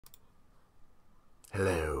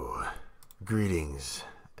Hello, greetings,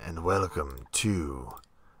 and welcome to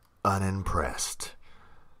UnimPrest,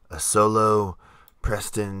 a solo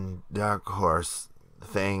Preston dark horse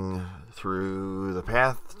thing through the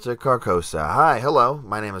path to Carcosa. Hi, hello,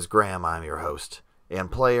 my name is Graham, I'm your host and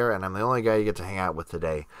player, and I'm the only guy you get to hang out with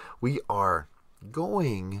today. We are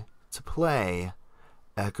going to play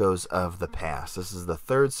Echoes of the Past. This is the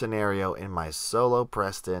third scenario in my solo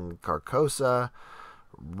Preston Carcosa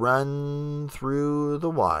run through the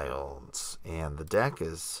wilds, and the deck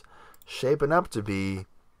is shaping up to be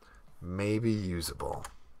maybe usable.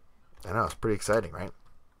 I know, it's pretty exciting, right?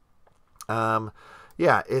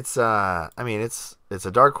 Yeah, it's it's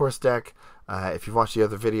a dark horse deck. If you've watched the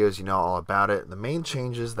other videos, you know all about it. The main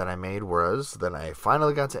changes that I made was that I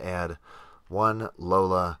finally got to add one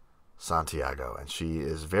Lola Santiago, and she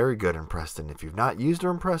is very good in Preston. If you've not used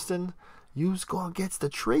her in Preston, use Go and Gets the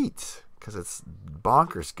Treat, because it's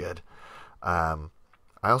bonkers good. I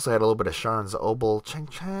also had a little bit of Sharn's Obel Chang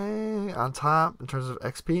Chang on top in terms of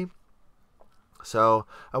XP. So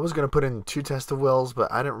I was going to put in 2 Test of Wills,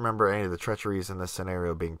 but I didn't remember any of the treacheries in this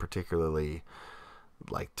scenario being particularly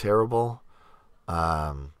terrible.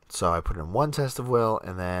 So I put in 1 Test of Will,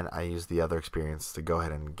 and then I used the other experience to go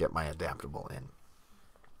ahead and get my Adaptable in.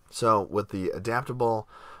 So with the Adaptable,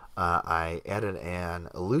 I added an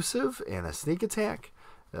Elusive and a Sneak Attack.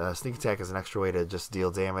 Sneak Attack is an extra way to just deal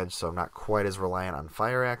damage, so I'm not quite as reliant on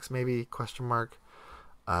Fire Axe, maybe, question mark.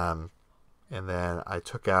 And then I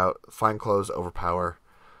took out Fine Clothes, Overpower,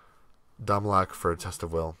 Dumblock for a Test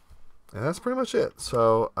of Will. And that's pretty much it.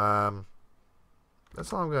 So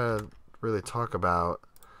that's all I'm going to really talk about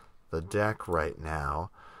the deck right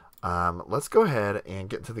now. Let's go ahead and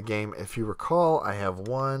get into the game. If you recall, I have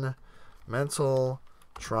 1 mental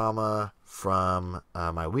trauma from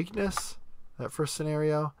my weakness. That first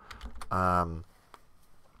scenario. Other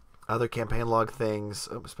campaign log things.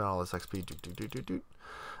 Oh, spent all this XP.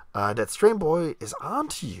 That Strain Boy is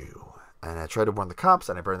onto you. And I tried to warn the cops,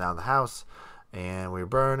 and I burned down the house. And we're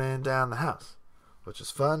burning down the house, which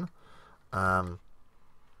is fun.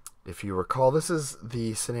 If you recall, this is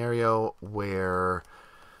the scenario where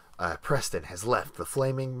Preston has left the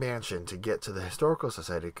Flaming Mansion to get to the Historical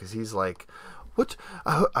Society, because he's like, "What?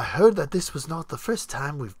 I heard that this was not the first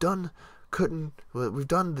time we've done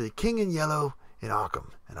the King in Yellow in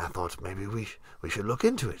Arkham, and I thought maybe we should look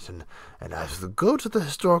into it, and I should go to the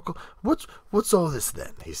historical. What's all this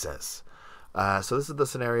then?" he says. So this is the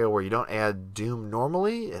scenario where you don't add Doom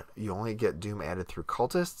normally. You only get Doom added through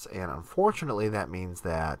cultists, and unfortunately that means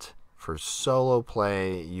that for solo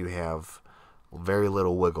play you have very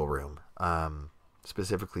little wiggle room,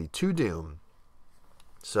 specifically to Doom.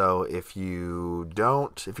 So if you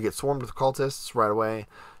get swarmed with cultists right away,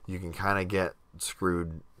 you can kind of get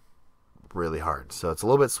screwed really hard. So it's a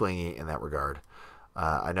little bit swingy in that regard.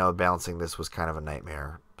 I know balancing this was kind of a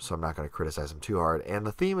nightmare, so I'm not going to criticize them too hard. And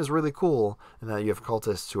the theme is really cool in that you have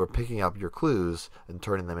cultists who are picking up your clues and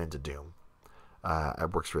turning them into Doom.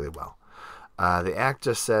 It works really well. The act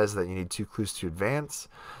just says that you need 2 clues to advance.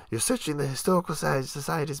 You're searching the Historical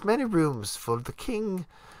Society's many rooms for the King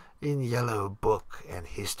in Yellow book and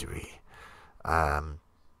history. Yeah,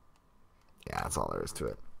 that's all there is to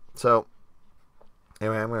it. So,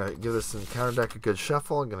 anyway, I'm going to give this encounter deck a good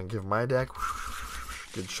shuffle. I'm going to give my deck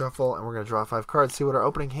a good shuffle, and we're going to draw 5 cards, see what our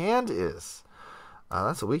opening hand is.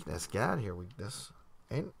 That's a weakness. Get out of here, weakness.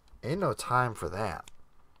 Ain't no time for that.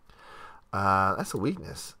 That's a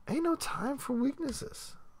weakness. Ain't no time for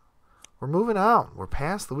weaknesses. We're moving on. We're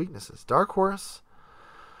past the weaknesses. Dark Horse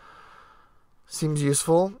seems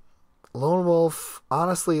useful. Lone Wolf,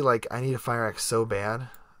 honestly, I need a Fire Axe so bad.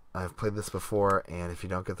 I've played this before, and if you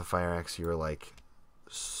don't get the Fire Axe, you're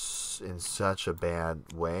in such a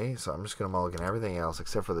bad way. So I'm just going to mulligan everything else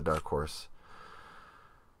except for the Dark Horse.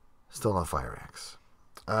 Still no Fire Axe.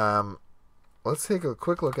 Let's take a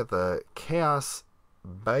quick look at the Chaos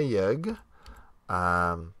Bayug.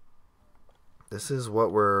 This is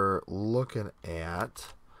what we're looking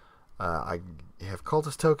at. I have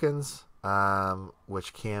Cultist tokens,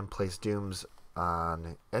 which can place Dooms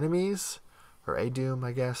on enemies. Or a Doom,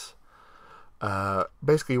 I guess.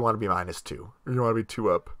 Basically, you want to be -2. Or you want to be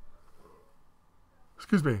 2 up.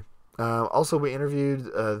 Excuse me. Also, we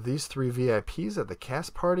interviewed these 3 VIPs at the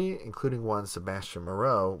cast party, including one Sebastian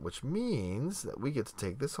Moreau, which means that we get to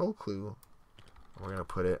take this whole clue. We're going to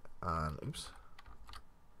put it on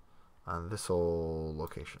this whole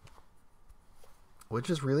location,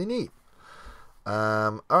 which is really neat.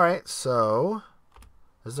 Alright, so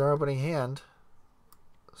this is our opening hand.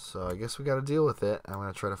 So I guess we got to deal with it. I'm going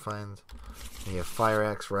to try to find a Fire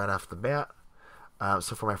Axe right off the bat.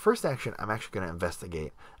 So for my first action, I'm actually going to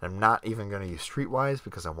investigate. And I'm not even going to use Streetwise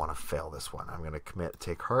because I want to fail this one. I'm going to commit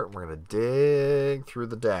Take Heart. And we're going to dig through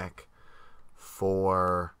the deck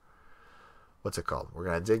for... What's it called? We're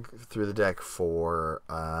going to dig through the deck for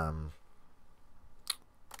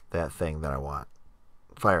that thing that I want.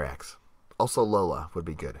 Fire Axe. Also Lola would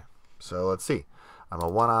be good. So let's see. I'm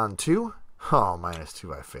a 1-on-2. Oh,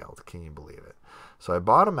 -2 I failed. Can you believe it? So I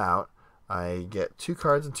bottom out. I get 2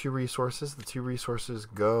 cards and 2 resources. The 2 resources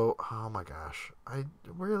go... Oh my gosh.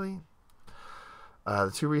 Really?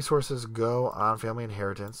 The 2 resources go on Family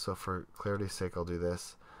Inheritance. So for clarity's sake, I'll do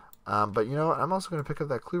this. But you know what? I'm also going to pick up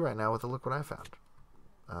that clue right now with a Look What I Found.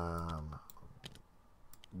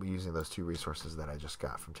 Using those 2 resources that I just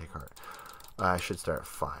got from Take Heart. I should start at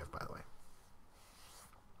 5, by the way.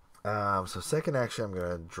 So second action, I'm going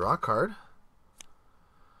to draw a card.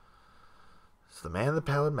 It's the Man in the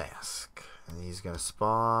Pallid Mask. And he's going to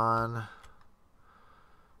spawn...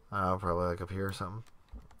 probably like up here or something.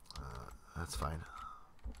 That's fine.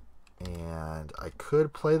 And I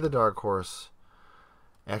could play the Dark Horse.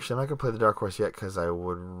 Actually, I'm not going to play the Dark Horse yet because I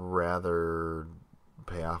would rather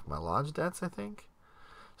pay off my lodge debts, I think.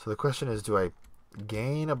 So the question is, do I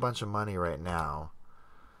gain a bunch of money right now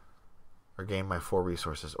or gain my 4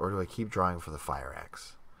 resources, or do I keep drawing for the Fire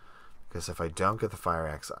Axe? Because if I don't get the Fire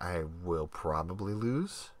Axe, I will probably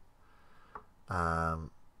lose.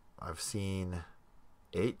 I've seen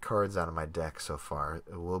 8 cards out of my deck so far.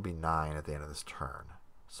 It will be 9 at the end of this turn.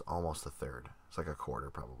 It's almost a third. It's like a quarter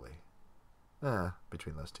probably.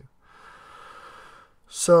 Between those 2.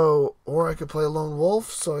 So, or I could play a Lone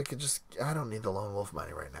Wolf, so I could just... I don't need the Lone Wolf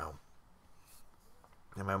money right now.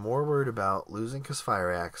 Am I more worried about losing because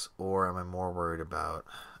Fire Axe, or am I more worried about...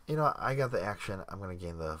 You know, I got the action. I'm going to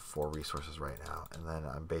gain the 4 resources right now, and then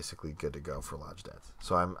I'm basically good to go for lodge debts.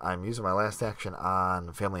 So I'm using my last action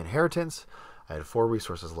on Family Inheritance. I had 4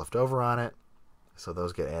 resources left over on it, so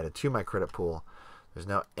those get added to my credit pool. There's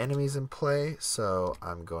no enemies in play, so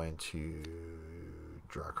I'm going to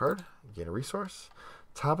draw a card, gain a resource.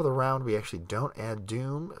 Top of the round, we actually don't add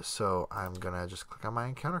Doom, so I'm going to just click on my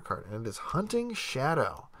encounter card, and it is Hunting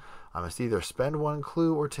Shadow. I must either spend 1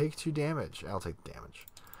 clue or take 2 damage. I'll take the damage.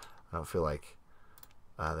 I don't feel like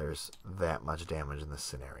there's that much damage in this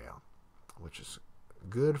scenario, which is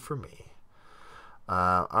good for me.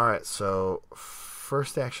 Alright, so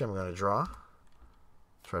first action I'm going to draw.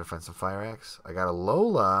 Try to find some Fire Axe. I got a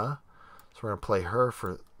Lola, so we're going to play her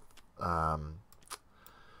for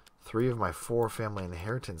 3 of my 4 Family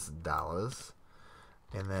Inheritance dollars.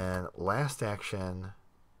 And then last action...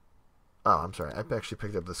 Oh, I'm sorry. I actually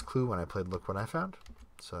picked up this clue when I played Look What I Found.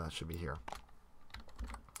 So that should be here.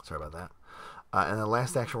 Sorry about that. And then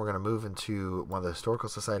last action, we're going to move into one of the Historical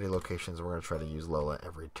Society locations. And we're going to try to use Lola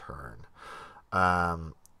every turn.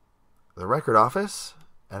 The Record Office.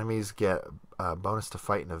 Enemies get a bonus to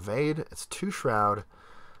fight and evade. It's 2 Shroud.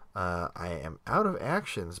 I am out of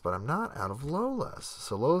actions, but I'm not out of Lola's.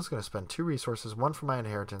 So Lola's going to spend 2 resources. 1 for my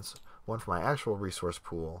inheritance. 1 for my actual resource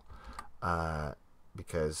pool.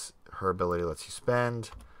 Because her ability lets you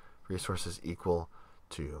spend resources equal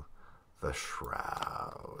to the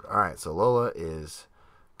Shroud. Alright, so Lola is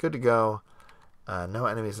good to go. No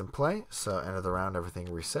enemies in play, so end of the round everything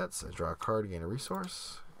resets. I draw a card, gain a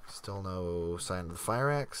resource. Still no sign of the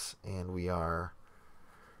Fire Axe, and we are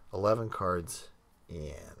 11 cards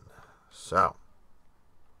in. So,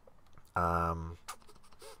 oh,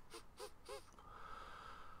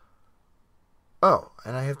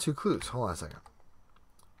 and I have 2 clues. Hold on a second.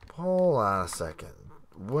 Hold on a second.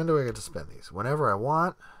 When do I get to spend these? Whenever I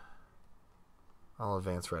want. I'll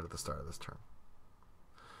advance right at the start of this turn.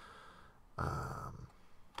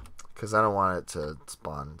 Because I don't want it to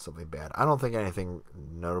spawn something bad. I don't think anything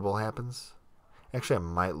notable happens. Actually, I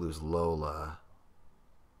might lose Lola.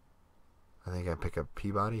 I think I pick up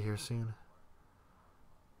Peabody here soon.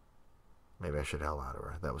 Maybe I should hell out of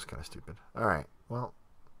her. That was kind of stupid. Alright, well.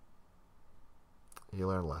 You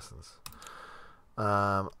learn lessons.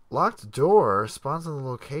 Locked door spawns on the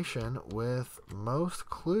location with most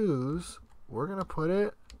clues. We're going to put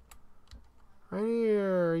it right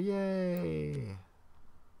here. Yay.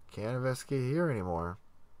 Can't investigate here anymore.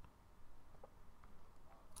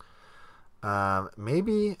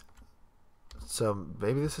 Maybe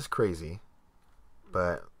this is crazy,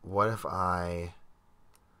 but what if I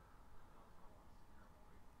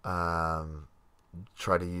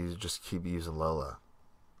try to just keep using Lola,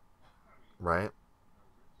 right?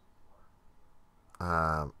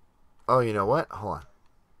 Oh, you know what? Hold on.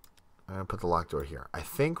 I'm going to put the locked door here. I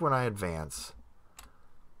think when I advance,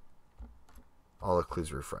 all the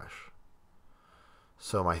clues refresh.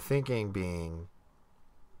 So my thinking being,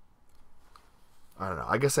 I don't know.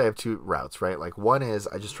 I guess I have two routes, right? Like, one is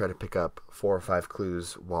I just try to pick up 4 or 5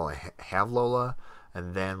 clues while I have Lola,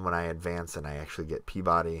 and then when I advance and I actually get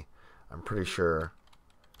Peabody, I'm pretty sure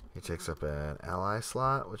he takes up an ally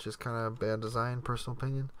slot, which is kind of bad design, personal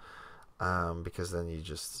opinion. Because then you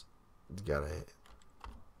gotta,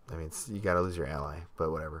 I mean, you gotta lose your ally,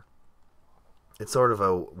 but whatever. It's sort of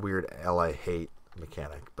a weird ally hate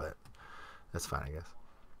mechanic, but that's fine, I guess.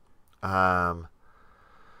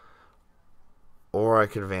 Or I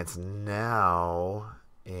could advance now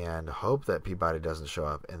and hope that Peabody doesn't show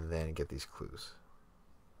up and then get these clues.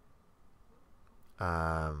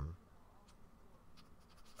 I'm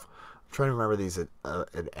trying to remember these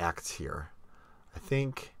acts here. I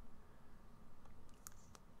think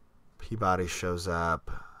Peabody shows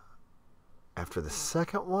up after the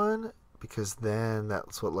second one, because then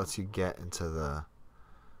that's what lets you get into the...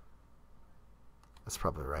 That's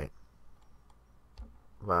probably right.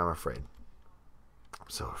 But I'm afraid. I'm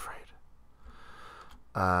so afraid.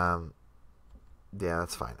 Yeah,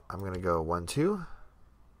 that's fine. I'm going to go 1, 2.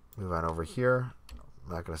 Move on over here.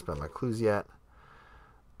 I'm not going to spend my clues yet.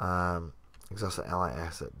 Exhaust an ally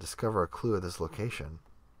asset. Discover a clue at this location.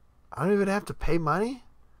 I don't even have to pay money?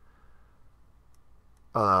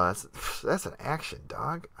 Oh, that's an action,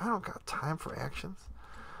 dog. I don't got time for actions.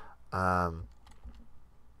 And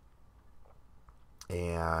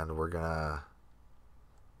we're going to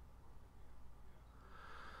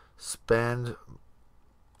spend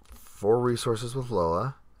 4 resources with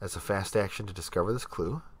Lola as a fast action to discover this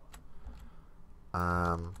clue.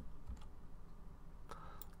 And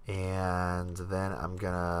then I'm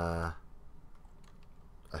gonna,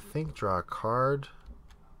 I think, draw a card.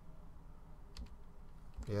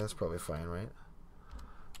 Yeah, that's probably fine, right?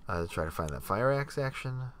 Try to find that fire axe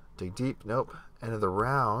action. Dig deep. Nope. End of the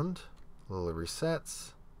round. Lola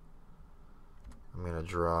resets. I'm gonna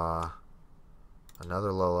draw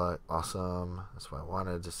another Lola. Awesome. That's what I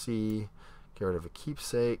wanted to see. Get rid of a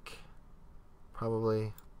keepsake.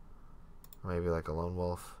 Probably. Maybe like a lone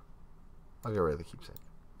wolf. I'll get rid of the keepsake.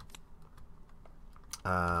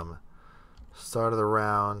 Start of the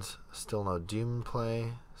round. Still no doom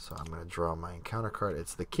play. So I'm going to draw my encounter card.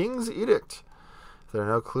 It's the King's Edict. If there are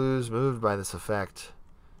no clues moved by this effect,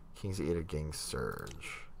 King's Edict gains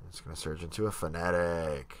Surge. It's going to surge into a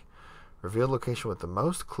Fanatic. Revealed location with the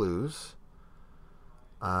most clues.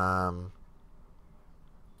 Well,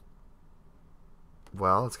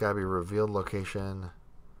 it's got to be revealed location.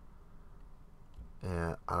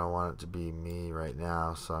 And I don't want it to be me right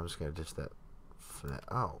now, so I'm just going to ditch that.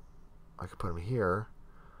 Oh, I could put him here.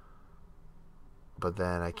 But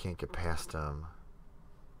then I can't get past him.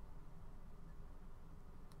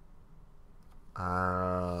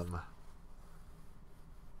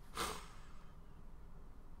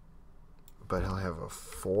 But he'll have a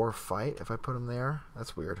 4 fight if I put him there.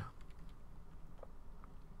 That's weird.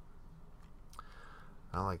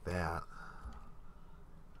 I don't like that.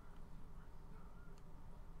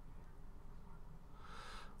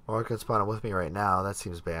 Or I could spawn him with me right now. That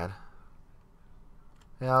seems bad.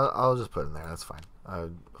 Yeah, I'll just put him there. That's fine.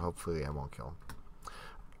 Hopefully I won't kill him.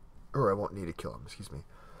 Or I won't need to kill him. Excuse me.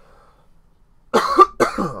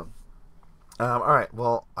 Alright,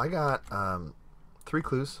 well, I got 3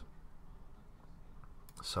 clues.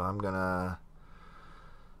 So I'm going to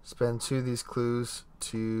spend 2 of these clues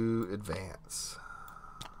to advance.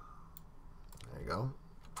 There you go.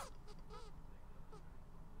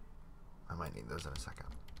 I might need those in a second.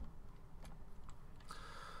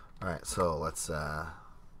 Alright, so let's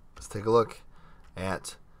take a look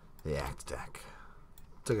at the Act deck.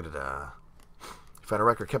 Da-da-da-da. You found a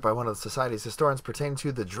record kept by one of the Society's historians pertaining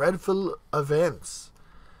to the dreadful events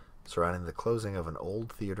surrounding the closing of an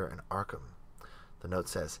old theater in Arkham. The note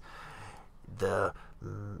says, the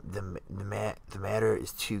matter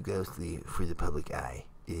is too ghostly for the public eye.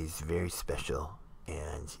 It is very special,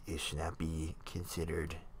 and it should not be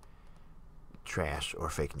considered trash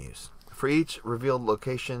or fake news. For each revealed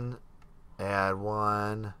location, add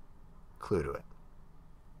 1 clue to it.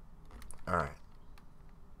 Alright.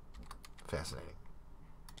 Fascinating.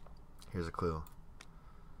 Here's a clue.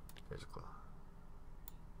 Here's a clue.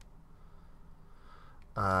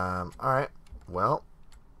 Alright. Well.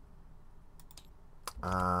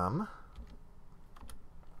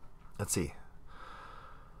 Let's see.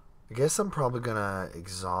 I guess I'm probably gonna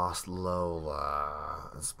exhaust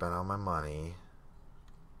Lola and spend all my money.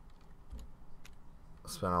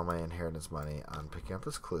 Spend all my inheritance money on picking up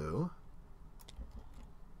this clue.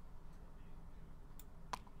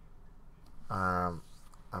 I'm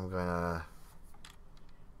gonna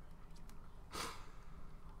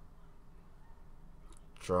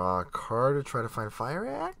draw a card to try to find Fire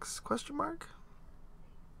Axe? Question mark.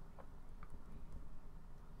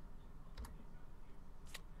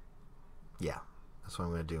 Yeah, that's what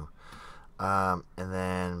I'm going to do. And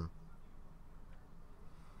then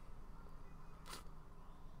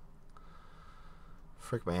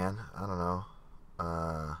frick, man, I don't know.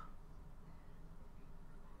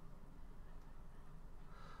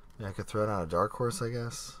 Yeah, I could throw down a dark horse, I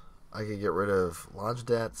guess. I could get rid of lodge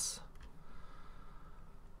debts.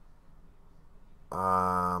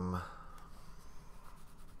 I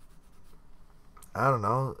don't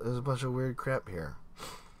know. There's a bunch of weird crap here.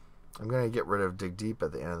 I'm going to get rid of Dig Deep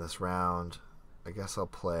at the end of this round. I guess I'll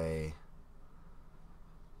play...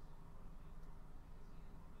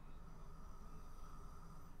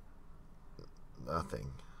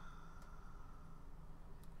 nothing.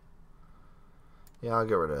 Yeah, I'll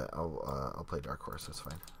get rid of it. I'll play Dark Horse. That's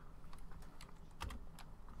fine.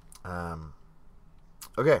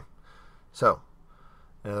 Okay. So,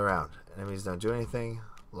 end of the round. Enemies don't do anything.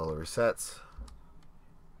 Lola resets.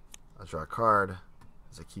 I'll draw a card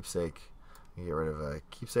as a keepsake. You get rid of a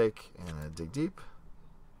keepsake and a Dig Deep.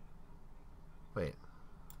 Wait.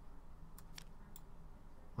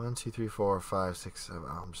 1, 2, 3, 4, 5, 6, 7.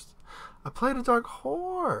 Oh, I played a Dark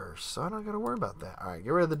Horse, so I don't got to worry about that. Alright,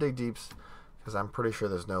 get rid of the Dig Deeps, because I'm pretty sure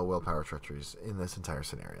there's no willpower treacheries in this entire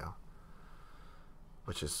scenario.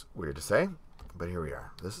 Which is weird to say, but here we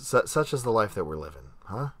are. This is such is the life that we're living,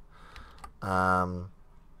 huh?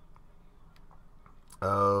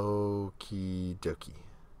 Okie dokie.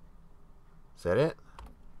 Is that it?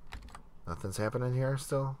 Nothing's happening here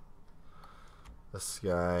still? This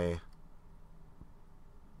guy...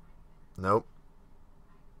 Nope.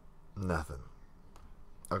 Nothing.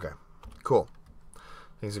 Okay. Cool.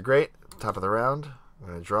 Things are great. Top of the round. I'm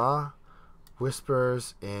going to draw.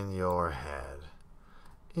 Whispers in your head.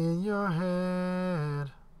 In your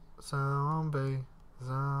head. Zombie.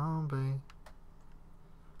 Zombie.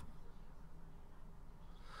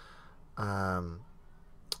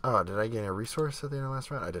 Oh, did I gain a resource at the end of the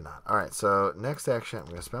last round? I did not. Alright, so next action, I'm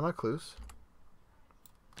going to spend my clues.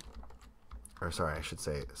 Or sorry, I should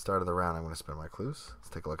say, start of the round, I'm going to spend my clues. Let's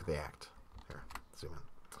take a look at the act. Here, zoom in.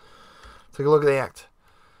 Take a look at the act.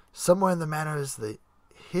 Somewhere in the manor is the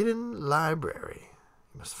hidden library.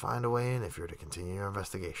 You must find a way in if you're to continue your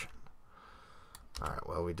investigation. Alright,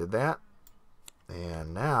 well, we did that.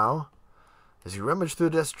 And now, as you rummage through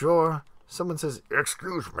the desk drawer, someone says,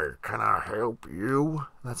 "Excuse me, can I help you?"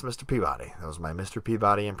 That's Mr. Peabody. That was my Mr.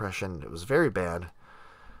 Peabody impression. It was very bad.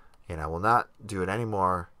 And I will not do it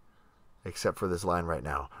anymore. Except for this line right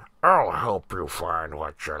now. "I'll help you find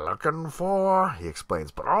what you're looking for," he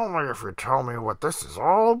explains, "but only if you tell me what this is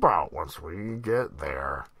all about once we get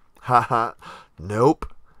there." Haha.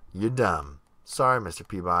 Nope. You're dumb. Sorry, Mr.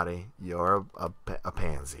 Peabody. You're a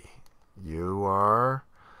pansy. You are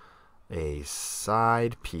a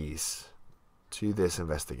side piece to this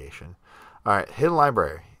investigation. Alright, hidden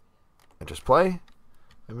library. Enters play,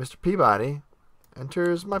 and Mr. Peabody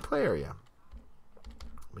enters my play area.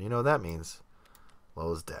 You know what that means.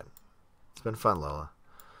 Lola's dead. It's been fun, Lola.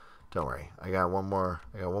 Don't worry. I got one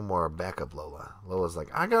more backup Lola. Lola's like,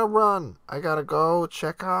 "I gotta run. I gotta go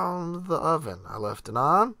check on the oven. I left it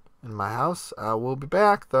on in my house. I will be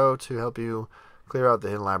back, though, to help you clear out the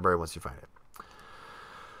hidden library once you find it."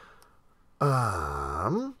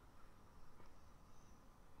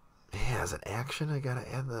 Yeah, as an action, I gotta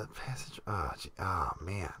add the passage. Oh, gee, oh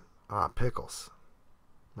man. Oh, pickles.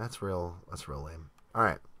 That's real lame.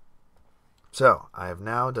 Alright. So, I have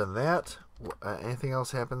now done that. Anything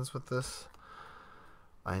else happens with this?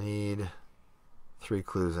 I need 3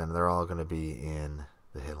 clues, and they're all going to be in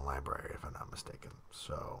the hidden library, if I'm not mistaken.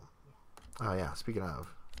 So, oh yeah, speaking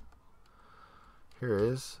of, here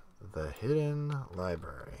is the hidden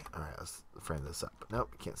library. Alright, let's frame this up. Nope,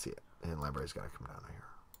 you can't see it. The hidden library's got to come down here.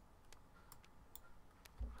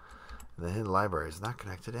 And the hidden library is not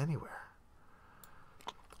connected anywhere.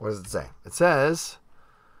 What does it say? It says,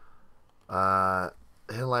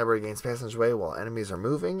 hidden library gains passageway while enemies are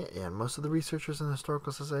moving, and most of the researchers in the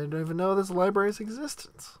Historical Society don't even know this library's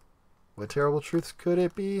existence. What terrible truths could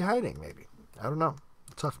it be hiding, maybe? I don't know.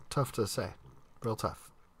 Tough to say. Real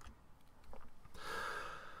tough.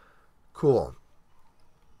 Cool.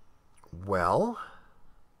 Well.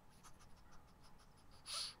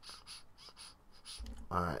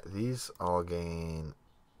 Alright, these all gain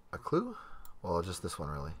a clue? Well, just this one,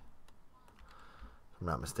 really. If I'm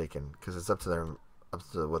not mistaken, because it's up to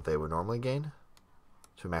what they would normally gain,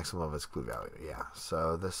 to a maximum of its clue value. Yeah.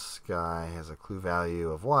 So this guy has a clue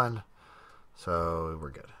value of 1, so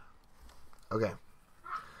we're good. Okay.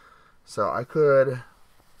 So I'm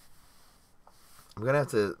gonna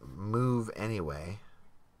have to move anyway.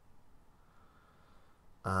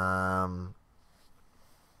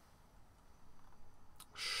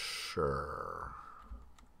 Sure.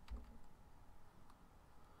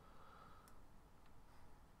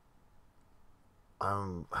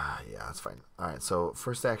 Yeah, that's fine. Alright, so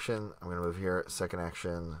first action, I'm going to move here. Second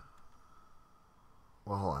action,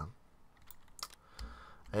 well, hold on.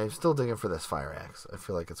 I'm still digging for this fire axe. I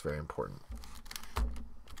feel like it's very important.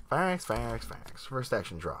 Fire axe, fire axe, fire axe. First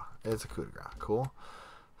action, draw. It's a coup de grace. Cool.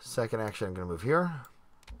 Second action, I'm going to move here.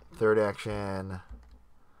 Third action,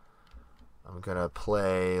 I'm going to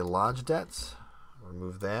play Lodge Debts.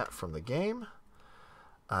 Remove that from the game.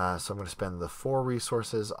 So I'm going to spend the 4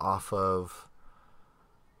 resources off of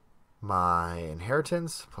my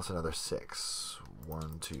inheritance, plus another 6.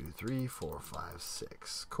 1, 2, 3, 4, 5,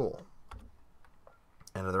 6. Cool.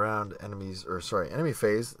 End of the round, enemy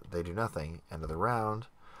phase, they do nothing. End of the round,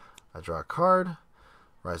 I draw a card.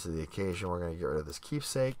 Rise to the occasion, we're going to get rid of this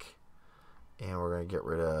keepsake. And we're going to get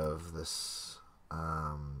rid of this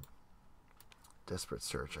desperate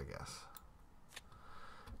search, I guess.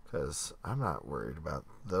 Because I'm not worried about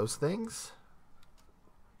those things.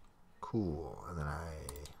 Cool. And then I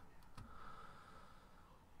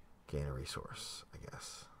gain a resource, I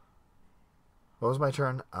guess. What was my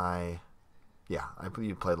turn?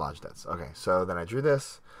 You played Lodge Debts. Okay, so then I drew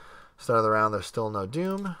this. Start of the round, there's still no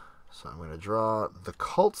Doom. So I'm going to draw the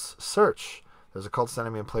Cult's Search. There's a cultist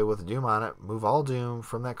enemy in play with Doom on it. Move all Doom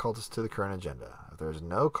from that cultist to the current agenda. If there's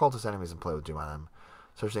no cultist enemies in play with Doom on them,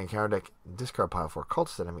 search the encounter deck, discard pile for a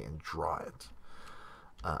cultist enemy, and draw it.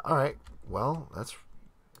 Alright, well, that's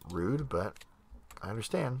rude, but I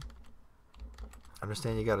understand. I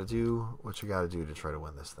understand you got to do what you got to do to try to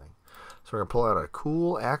win this thing. So we're going to pull out a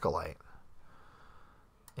cool Acolyte.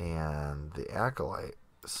 And the Acolyte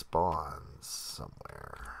spawns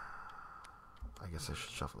somewhere. I guess I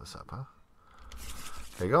should shuffle this up, huh?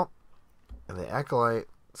 There you go. And the Acolyte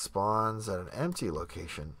spawns at an empty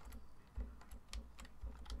location.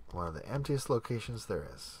 One of the emptiest locations there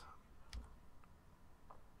is.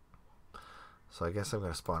 So I guess I'm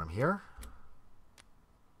going to spawn him here.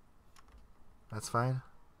 That's fine,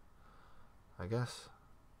 I guess.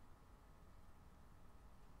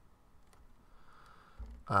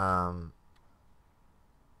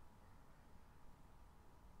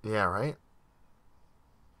 Yeah, right?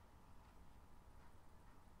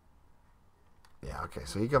 Yeah, okay,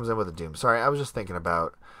 so he comes in with a Doom. Sorry, I was just thinking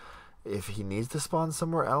about if he needs to spawn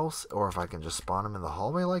somewhere else, or if I can just spawn him in the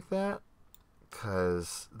hallway like that.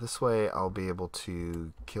 Because this way I'll be able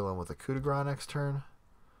to kill him with a coup de grace next turn.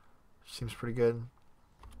 Seems pretty good.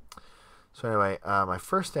 So anyway, my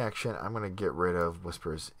first action, I'm going to get rid of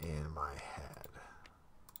Whispers in my head.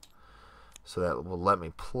 So that will let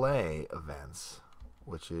me play events,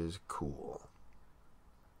 which is cool.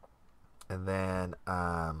 And then,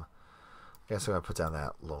 I guess I'm going to put down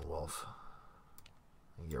that Lone Wolf.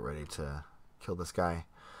 And get ready to kill this guy.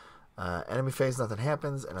 Enemy phase, nothing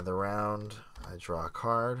happens. End of the round, I draw a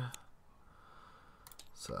card.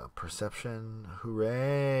 So, Perception.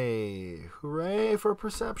 Hooray! Hooray for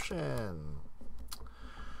Perception!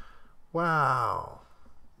 Wow.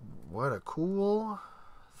 What a cool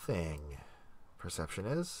thing Perception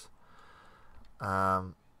is.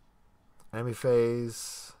 Enemy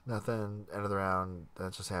phase, nothing. End of the round,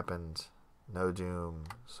 that just happened. No Doom,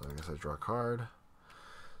 so I guess I draw a card.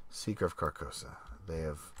 Seeker of Carcosa. They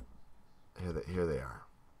have... Here they are.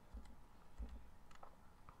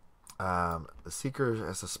 The Seeker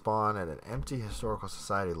has to spawn at an empty Historical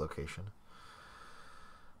Society location.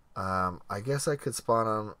 I guess I could spawn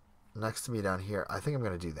them next to me down here. I think I'm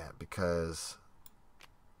going to do that because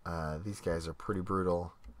these guys are pretty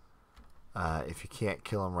brutal. If you can't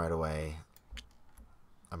kill them right away,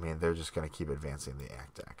 I mean, they're just going to keep advancing the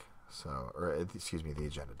act deck. So, or excuse me, the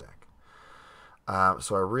agenda deck.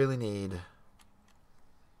 So I really need...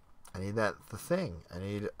 I need the thing. I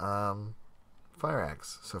need Fire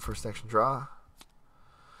Axe. So first action, draw.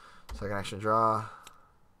 Second action, draw.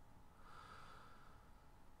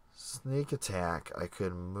 Sneak attack. I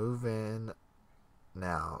could move in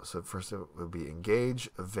now. So first it would be engage,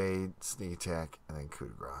 evade, sneak attack, and then coup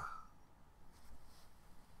de grace.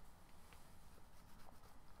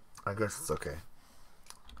 I guess it's okay.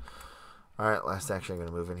 Alright, last action, I'm going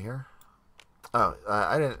to move in here. Oh,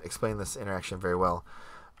 I didn't explain this interaction very well.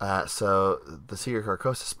 So the Seeker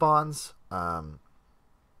Carcosa spawns, and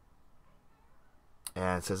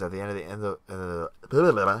it says at the end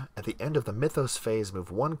of the Mythos phase, move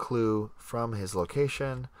one clue from his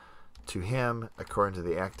location to him according to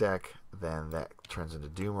the act deck. Then that turns into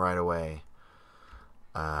Doom right away,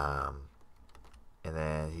 and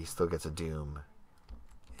then he still gets a Doom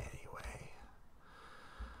anyway.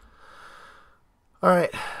 All right,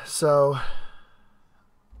 so.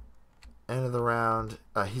 End of the round.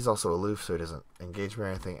 He's also aloof, so he doesn't engage me or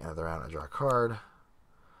anything. End of the round, I draw a card.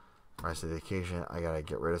 Rise to the occasion. I gotta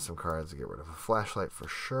get rid of some cards. Get rid of a flashlight for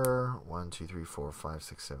sure. 1, 2, 3, 4, 5,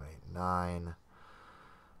 6, 7, 8, 9.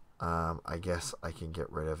 I guess I can get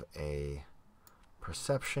rid of a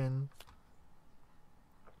perception.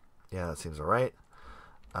 Yeah, that seems alright.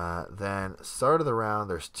 Then, start of the round,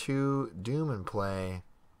 there's 2 Doom in play.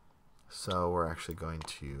 So we're actually going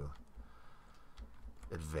to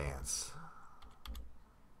advance.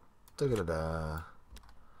 Da-da-da-da.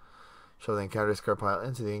 Show the encounter discard pile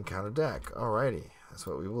into the encounter deck. Alrighty, that's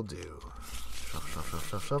what we will do. Shuffle, shuffle, shuffle,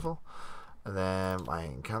 shuffle, shuffle. And then my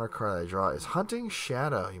encounter card that I draw is Hunting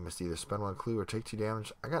Shadow. You must either spend 1 clue or take 2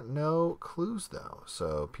 damage. I got no clues though,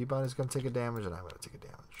 so Peabody's going to take a damage and I'm going to take a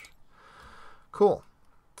damage. Cool.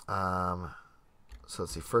 So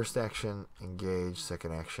let's see. First action, engage.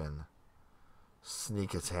 Second action,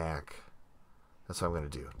 sneak attack. That's what I'm going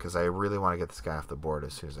to do because I really want to get this guy off the board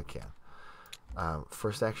as soon as I can.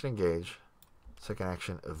 First action, engage. Second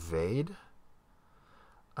action, evade.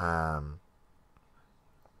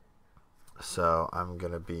 So I'm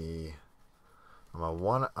gonna be. I'm a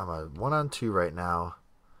 1-on-2 right now.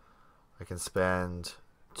 I can spend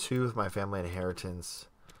 2 with my family inheritance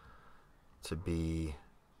to be.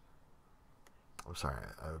 I'm sorry,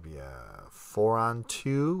 I would be a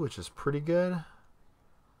 4-on-2, which is pretty good.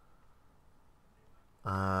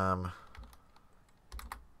 And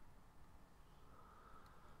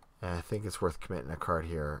I think it's worth committing a card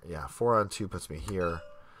here. Yeah, 4-on-2 puts me here.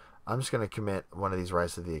 I'm just going to commit one of these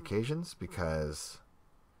Rise to the Occasions because,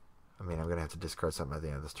 I mean, I'm going to have to discard something at the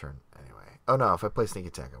end of this turn anyway. Oh, no, if I play Sneak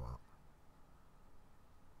Attack, I won't.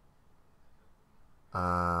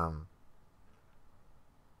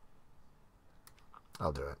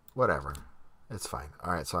 I'll do it. Whatever. It's fine.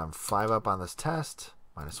 All right, so I'm 5 up on this test.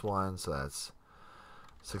 -1, so that's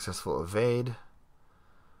successful evade.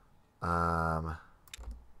 So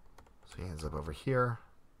he ends up over here.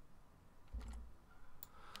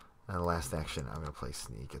 And the last action, I'm going to play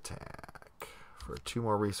Sneak Attack for 2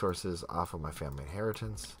 more resources off of my family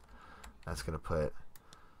inheritance. That's going to put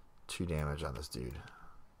 2 damage on this dude.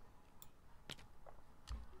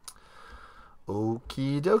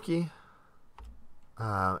 Okie dokie.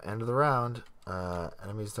 End of the round.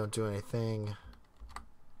 Enemies don't do anything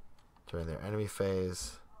during their enemy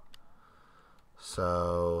phase.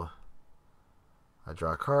 So I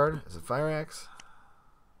draw a card. Is it Fire Axe?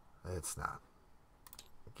 It's not.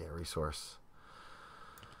 Get a resource.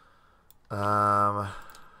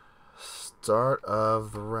 Start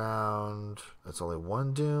of the round. It's only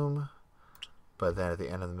 1 Doom. But then at the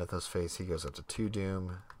end of the Mythos phase, he goes up to 2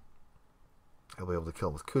 Doom. I'll be able to kill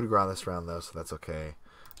him with coup de grace this round, though, so that's okay.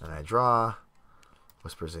 And I draw.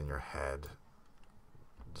 Whispers in your head.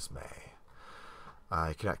 Dismay.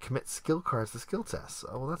 You cannot commit skill cards to skill tests.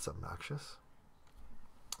 Oh, well, that's obnoxious.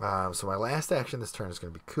 So my last action this turn is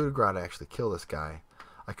going to be coup de grace to actually kill this guy.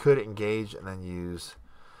 I could engage and then use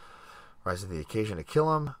Rise of the Occasion to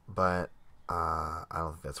kill him, but I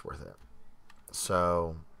don't think that's worth it.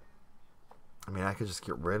 So, I mean, I could just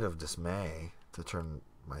get rid of Dismay to turn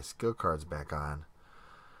my skill cards back on.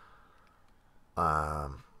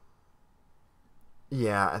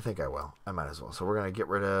 Yeah, I think I will. I might as well. So we're going to get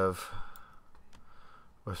rid of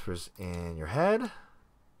Whispers in Your Head.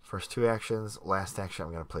 First 2 actions. Last action,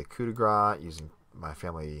 I'm going to play coup de grace using my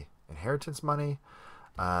family inheritance money,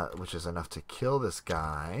 which is enough to kill this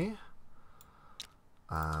guy.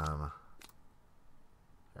 Here,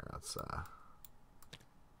 let's put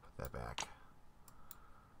that back.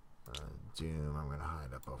 Doom, I'm going to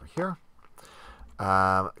hide up over here.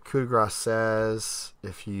 Coup de grace says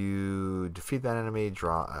if you defeat that enemy,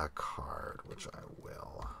 draw a card, which I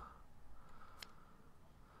will.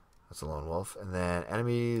 That's a lone wolf. And then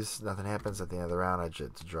enemies, nothing happens at the end of the round. I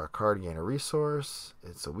get to draw a card, gain a resource.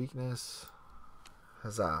 It's a weakness.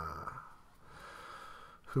 Huzzah.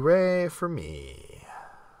 Hooray for me.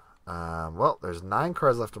 Well, there's 9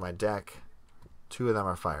 cards left in my deck. 2 of them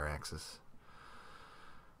are Fire Axes.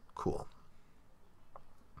 Cool.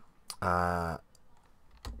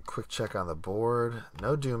 Quick check on the board.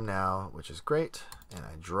 No Doom now, which is great. And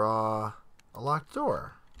I draw a locked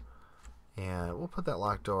door. And we'll put that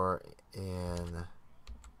locked door in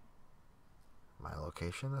my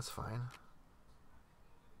location. That's fine.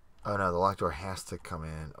 Oh no, the locked door has to come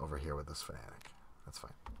in over here with this Fanatic. That's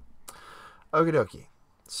fine. Okie dokie.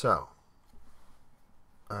 So,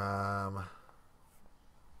 I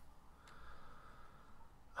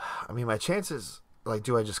mean, my chances, like,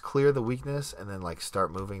 do I just clear the weakness and then, like, start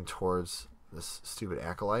moving towards this stupid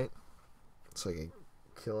Acolyte so I can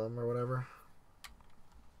kill him or whatever?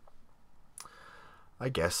 I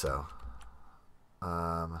guess so.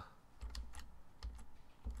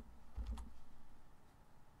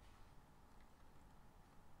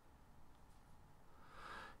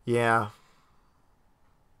 Yeah.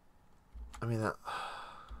 I mean, that...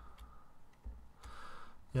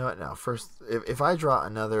 You know what? Now, first, if I draw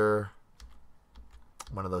another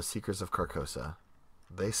one of those Seekers of Carcosa,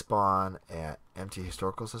 they spawn at empty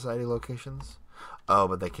Historical Society locations. Oh,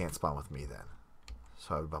 but they can't spawn with me then.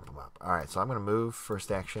 So I would bump them up. Alright, so I'm going to move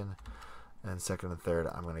first action. And second and third,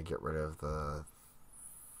 I'm going to get rid of the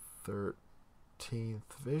 13th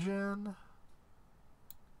Vision.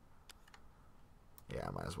 Yeah,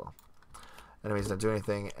 I might as well. Enemies don't do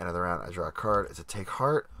anything. End of the round, I draw a card. It's a Take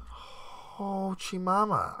Heart. Oh,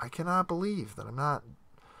 Chimama. I cannot believe that I'm not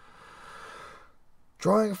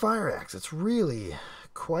drawing a Fire Axe. It's really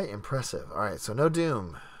quite impressive. Alright, so no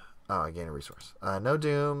Doom. Oh, I gain a resource. No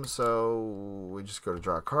Doom, so we just go to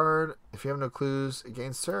draw a card. If you have no clues, it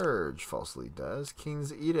gains Surge. False Lead does.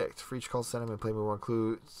 King's Edict. For each call sent him and play me one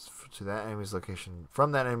clue to that enemy's location,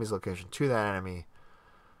 from that enemy's location to that enemy.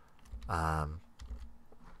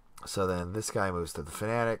 So then this guy moves to the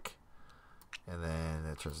Fanatic, and then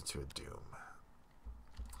it turns into a Doom.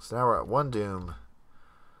 So now we're at one Doom.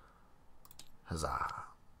 Huzzah.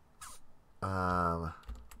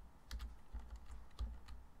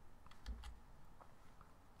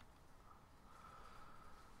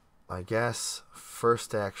 I guess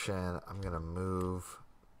first action, I'm going to move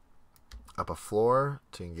up a floor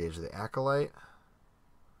to engage the Acolyte.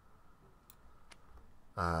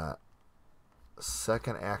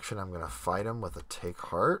 Second action, I'm going to fight him with a Take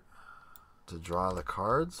Heart to draw the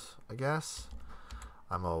cards, I guess.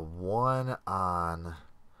 I'm a 1 on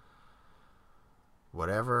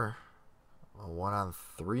whatever. A 1 on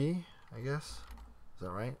 3, I guess. Is that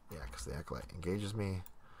right? Yeah, because the Acolyte engages me.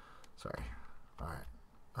 Sorry. Alright.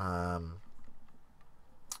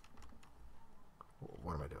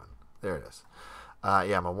 What am I doing? There it is.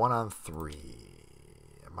 Yeah, I'm a 1 on 3.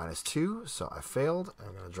 -2, so I failed.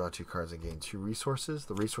 I'm going to draw 2 cards and gain 2 resources.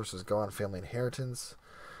 The resources go on Family Inheritance.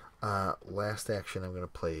 Last action, I'm going to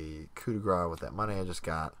play Coup de Grace with that money I just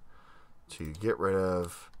got to get rid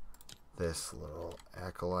of this little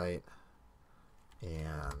Acolyte.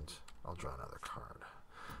 And I'll draw another card.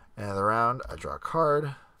 End of the round, I draw a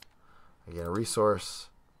card. I get a resource.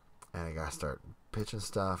 And I got to start pitching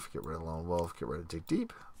stuff. Get rid of Lone Wolf. Get rid of Dig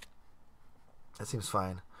Deep. That seems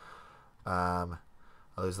fine. I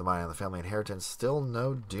lose the money on the Family Inheritance. Still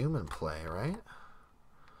no Doom in play, right?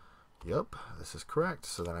 Yup, this is correct.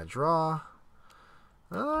 So then I draw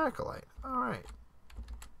another Acolyte. Alright.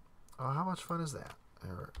 Oh, how much fun is that?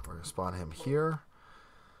 We're going to spawn him here.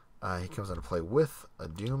 He comes into play with a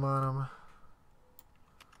Doom on him.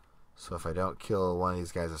 So if I don't kill one of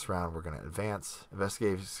these guys this round, we're going to advance.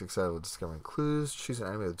 Investigate successful discovering clues. Choose an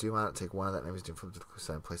enemy with Doom on it. Take one of that enemy's Doom, flip to the clue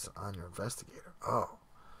side, and place it on your investigator. Oh.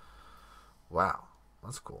 Wow.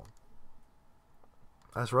 That's cool.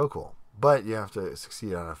 That's real cool. But you have to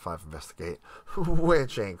succeed on a 5 investigate,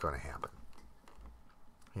 which ain't going to happen.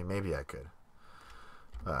 I mean, maybe I could.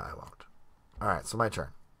 I won't. Alright, so my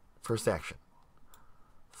turn. First action.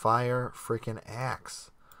 Fire freaking axe.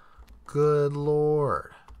 Good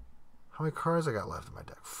lord. How many cards I got left in my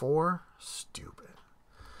deck? 4? Stupid.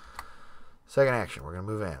 Second action. We're going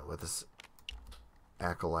to move in with this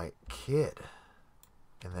Acolyte Kid.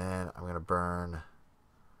 And then I'm going to burn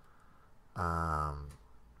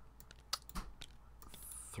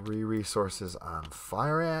 3 resources on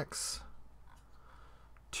Fire Axe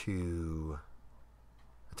to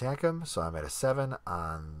attack him. So I'm at a 7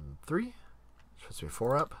 on 3. Supposed to be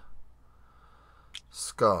 4 up.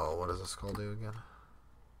 Skull. What does a skull do again?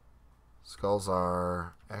 Skulls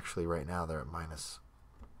are actually right now they're at -1.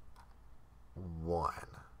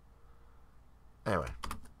 Anyway,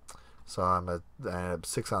 so I end up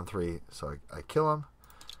 6 on 3. So I kill him.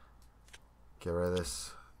 Get rid of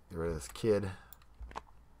this. Get rid of this kid.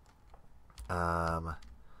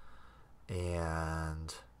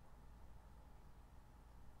 And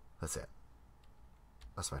that's it.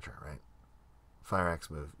 That's my turn, right? Fire Axe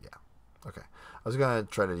move. Yeah. Okay. I was gonna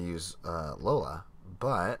try to use Lola,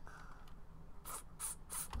 but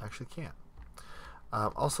I actually can't.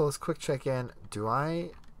 Also, let's quick check in.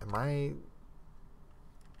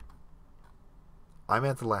 I'm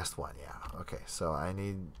at the last one, yeah. Okay, so I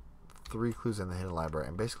need 3 clues in the hidden library.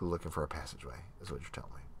 I'm basically looking for a passageway, is what you're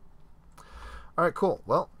telling me. Alright, cool.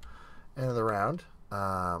 Well, end of the round.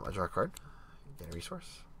 I draw a card. Get a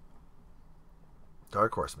resource.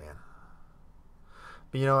 Dark Horse, man.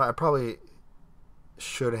 But you know, I probably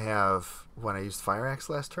should have, when I used Fire Axe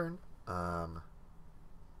last turn,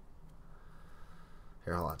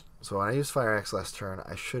 Here, hold on. So when I used Fire Axe last turn,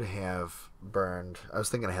 I should have burned... I was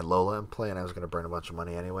thinking I had Lola in play, and I was going to burn a bunch of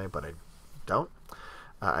money anyway, but I don't.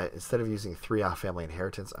 Instead of using 3 off Family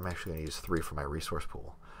Inheritance, I'm actually going to use 3 for my resource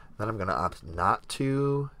pool. Then I'm going to opt not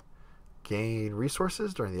to gain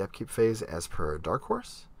resources during the upkeep phase as per Dark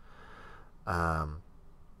Horse.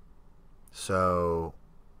 So,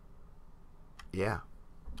 yeah.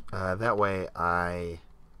 That way I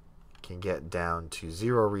can get down to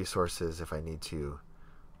 0 resources if I need to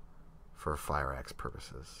for Fire Axe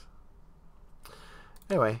purposes.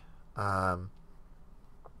 Anyway, now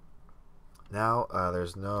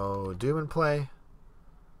there's no Doom in play.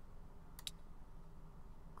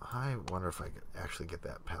 I wonder if I could actually get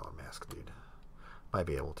that Pallid Mask, dude. Might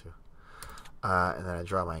be able to. And then I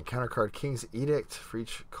draw my encounter card, King's Edict. For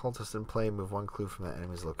each cultist in play, move 1 clue from that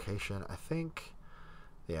enemy's location. I think,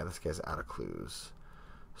 yeah, this guy's out of clues.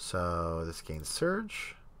 So this gains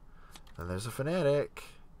Surge. And there's a Fanatic.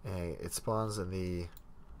 And it spawns in the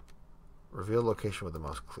revealed location with the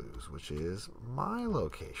most clues, which is my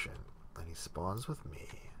location. And he spawns with me.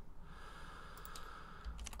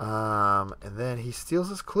 And then he steals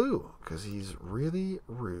his clue because he's really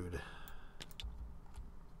rude.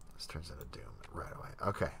 This turns into Doom right away.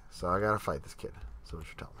 Okay, so I gotta fight this kid. Is that what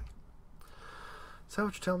you're telling me? Is that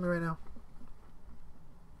what you're telling me right now?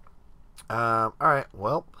 Alright,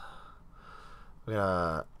 well, I'm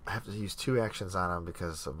gonna have to use 2 actions on him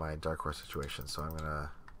because of my Dark Horse situation. So I'm gonna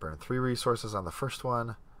burn 3 resources on the first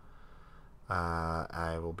one.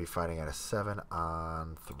 I will be fighting at a 7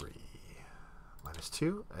 on 3.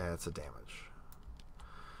 -2, that's a damage.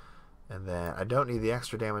 And then I don't need the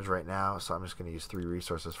extra damage right now, so I'm just going to use 3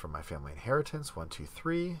 resources from my Family Inheritance. 1, 2,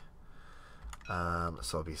 3. So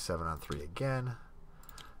it'll be 7 on 3 again.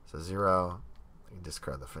 So 0. You can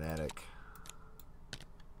discard the Fanatic.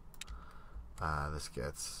 This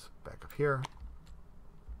gets back up here.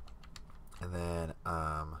 And then,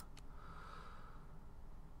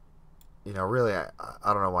 you know, really, I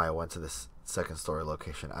don't know why I went to this second story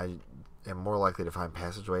location. I am more likely to find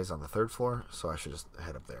passageways on the 3rd floor, so I should just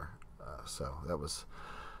head up there. So that was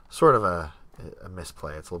sort of a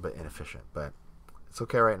misplay. It's a little bit inefficient, but it's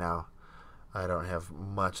okay right now. I don't have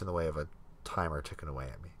much in the way of a timer ticking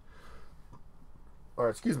away at me. Or,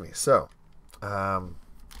 excuse me. So, end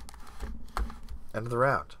of the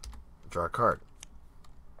round. Draw a card.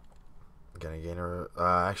 Gonna gain a...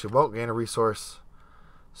 actually, won't gain a resource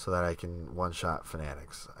so that I can one-shot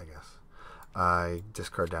Fanatics, I guess. I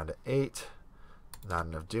discard down to 8. Not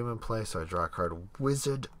enough Doom in play, so I draw a card.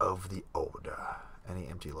 Wizard of the Order. Any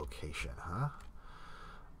empty location, huh?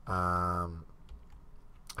 I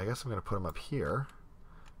guess I'm going to put him up here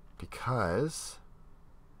because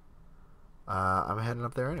I'm heading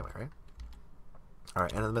up there anyway, right?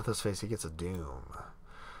 Alright, end of the Mythos phase, he gets a Doom.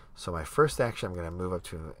 So my first action, I'm going to move up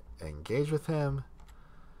to engage with him.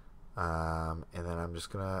 And then I'm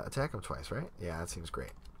just going to attack him twice, right? Yeah, that seems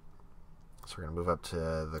great. So we're going to move up to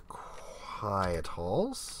the Quiet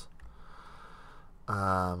Halls.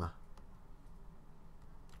 And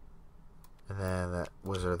then that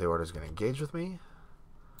Wizard of the Order is going to engage with me.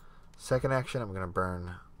 Second action, I'm going to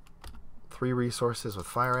burn 3 resources with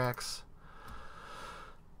Fire Axe.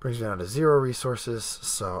 Brings me down to 0 resources,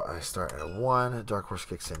 so I start at a 1. Dark Horse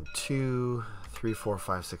kicks in 2, 3, 4,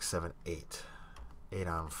 5, 6, 7, 8. 8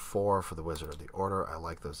 on 4 for the Wizard of the Order. I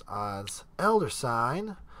like those odds. Elder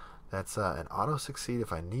Sign. That's an auto succeed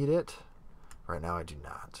if I need it. Right now I do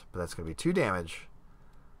not. But that's going to be 2 damage,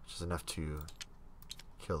 which is enough to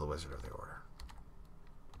kill the Wizard of the Order.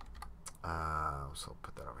 So I'll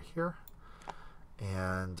put that over here.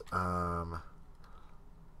 And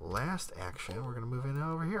last action, we're going to move in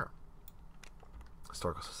over here.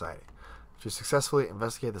 Historical Society. To successfully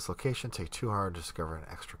investigate this location, take 2 hard to discover an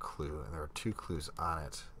extra clue. And there are 2 clues on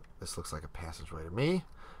it. This looks like a passageway to me.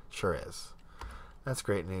 Sure is. That's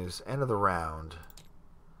great news. End of the round.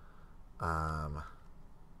 I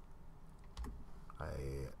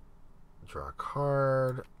draw a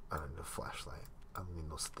card. I don't need a flashlight. I don't need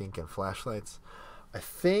those stinking flashlights. I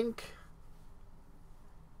think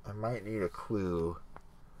I might need a clue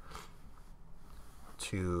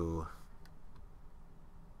to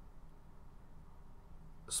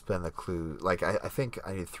spend the clue. Like, I think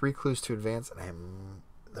I need 3 clues to advance, and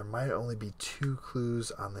there might only be 2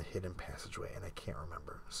 clues on the hidden passageway, and I can't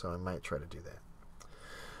remember. So I might try to do that.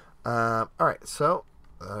 Alright, so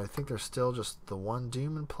I think there's still just the 1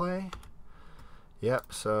 Doom in play.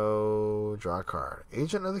 Yep, so draw a card.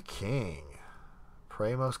 Agent of the King.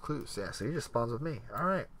 Pray most clues. Yeah, so he just spawns with me.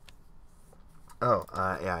 Alright. Oh,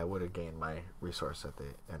 yeah, I would have gained my resource at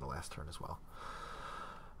the end of last turn as well.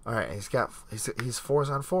 All right, he's 4s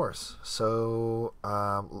on 4s. So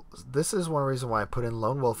this is one reason why I put in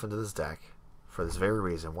Lone Wolf into this deck, for this very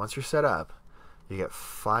reason. Once you're set up, you get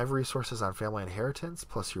 5 resources on family inheritance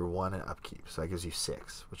plus your 1 in upkeep. So that gives you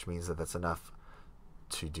 6, which means that that's enough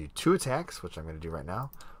to do 2 attacks, which I'm going to do right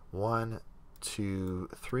now. 1, 2,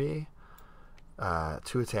 3.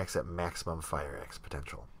 2 attacks at maximum Fire X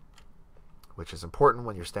potential, which is important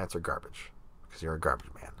when your stats are garbage, because you're a garbage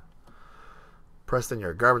man. Preston,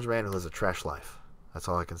 you're a garbage man who lives a trash life. That's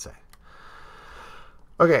all I can say.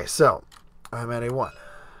 Okay, so I'm at a 1.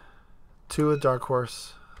 2 with Dark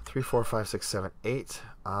Horse. 3, 4, 5, 6, 7, 8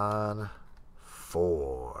 on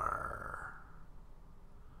 4.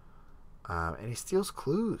 And he steals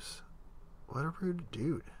clues. What a rude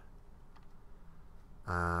dude.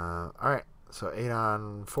 Alright, so 8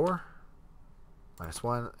 on 4.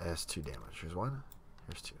 -1 is 2 damage. Here's 1.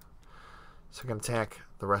 Here's 2. Second attack,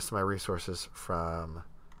 the rest of my resources from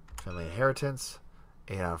family inheritance.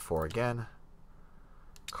 8 on 4 again.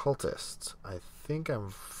 Cultists. I think I'm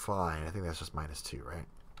fine. I think that's just -2, right?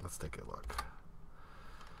 Let's take a look.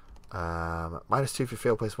 -2 if you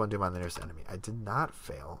fail, place 1 doom on the nearest enemy. I did not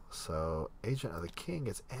fail, so Agent of the King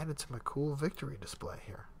gets added to my cool victory display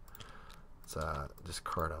here. Let's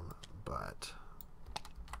discard him, but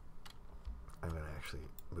I'm going to actually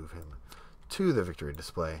move him to the victory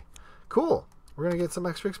display. Cool. We're going to get some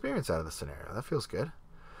extra experience out of this scenario. That feels good.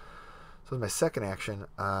 So my second action.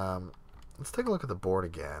 Let's take a look at the board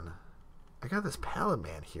again. I got this Pallid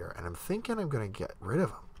Man here, and I'm thinking I'm going to get rid of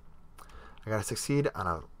him. I got to succeed on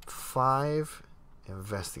a 5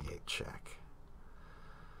 investigate check.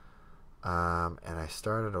 And I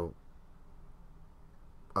started a...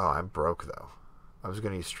 Oh, I'm broke, though. I was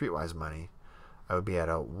going to use Streetwise money. I would be at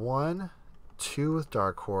a 1, 2 with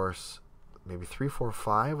Dark Horse, maybe 3, 4,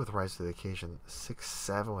 5 with Rise to the Occasion, 6,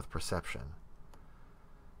 7 with Perception.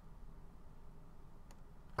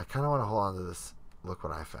 I kind of want to hold on to this. Look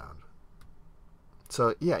what I found.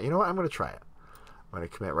 So, yeah, you know what? I'm going to try it. I'm going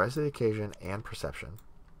to commit Rise to the Occasion and Perception.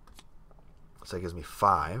 So that gives me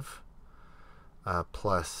 5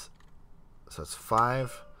 plus... So it's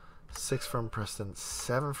 5, 6 from Preston,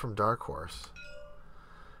 7 from Dark Horse.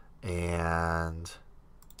 And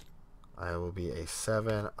I will be a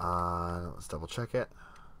 7 on... Let's double check it.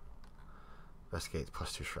 Investigate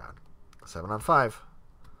plus 2 Shroud. 7 on 5.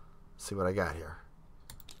 Let's see what I got here.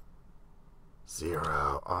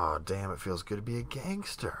 0. Oh, damn, it feels good to be a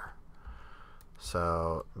gangster.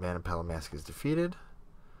 So, Man in Pallid Mask is defeated.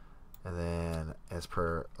 And then, as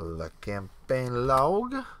per La Campaign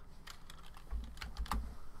Log,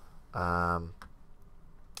 I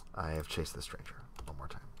have chased the stranger one more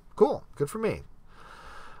time. Cool. Good for me.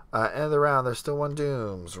 End of the round, there's still 1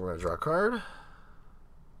 doom. So we're going to draw a card.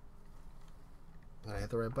 Did I hit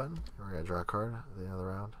the right button? We're going to draw a card at the end of the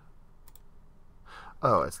round.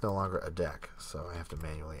 Oh, it's no longer a deck, so I have to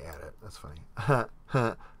manually add it. That's funny.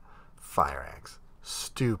 Fire Axe.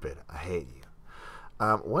 Stupid. I hate you.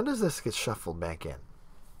 When does this get shuffled back in?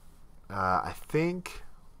 I think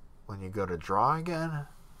when you go to draw again.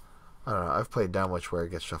 I don't know. I've played Dunwich where it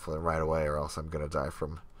gets shuffled in right away, or else I'm going to die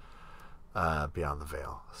from Beyond the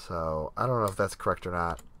Veil. So I don't know if that's correct or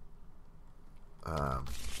not.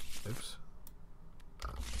 Oops.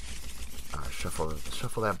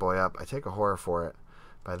 Shuffle that boy up. I take a horror for it.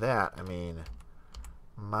 By that, I mean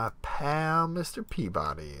my pal Mr.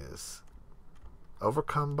 Peabody is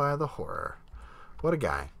overcome by the horror. What a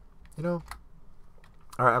guy. You know?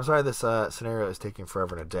 Alright, I'm sorry this scenario is taking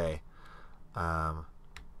forever and a day.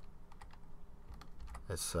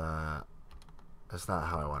 It's not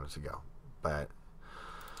how I want it to go. But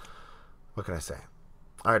what can I say?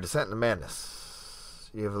 Alright, Descent into Madness.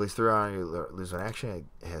 You have at least 3 on, you lose 1 action.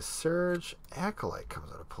 It has Surge. Acolyte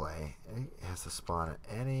comes into play. It has to spawn at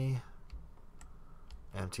any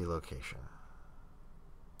empty location.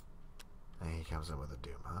 And he comes in with a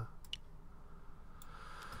Doom, huh?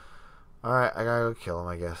 Alright, I gotta go kill him,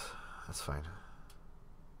 I guess. That's fine.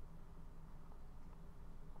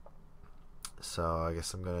 So, I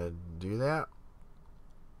guess I'm gonna do that.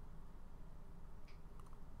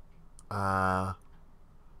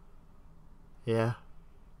 Yeah.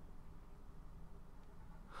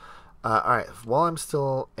 Alright, while I'm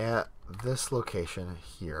still at this location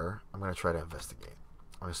here, I'm going to try to investigate.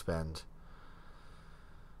 I'm going to spend...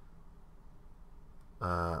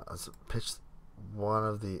 let's pitch one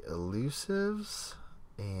of the Elusives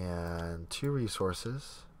and 2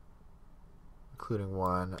 resources, including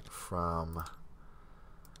 1 from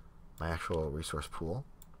my actual resource pool,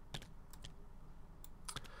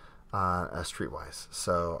 on a Streetwise.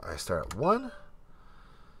 So I start at 1,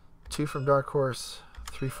 2 from Dark Horse,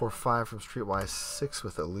 3, 4, 5 from Streetwise, 6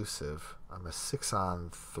 with Elusive. I'm a 6 on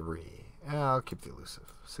 3. Yeah, I'll keep the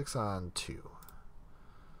Elusive. 6 on 2.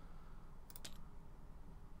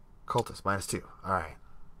 Cultist, -2. Alright.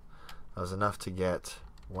 That was enough to get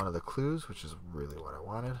one of the clues, which is really what I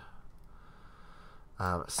wanted.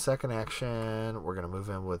 Second action, we're going to move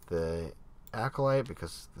in with the Acolyte,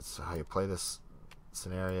 because that's how you play this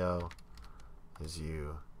scenario, is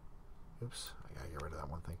you... Oops, I gotta get rid of that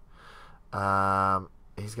one thing.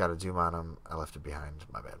 He's got a Doom on him. I left it behind.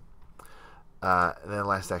 My bad. And then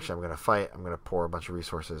last action, I'm going to fight. I'm going to pour a bunch of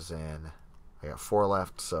resources in. I got 4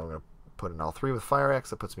 left, so I'm going to put in all 3 with Fire Axe.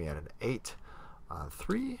 That puts me at an 8 on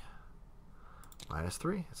 3.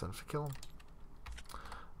 -3. It's enough to kill him.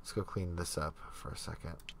 Let's go clean this up for a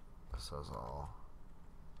second. This is all...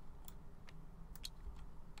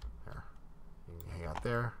 There. You can hang out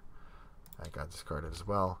there. That got discarded as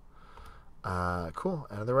well. Cool.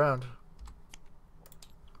 End of the round.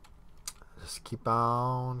 Just keep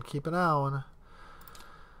on keeping on.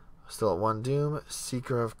 Still at 1 Doom.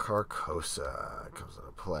 Seeker of Carcosa comes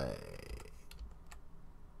into play.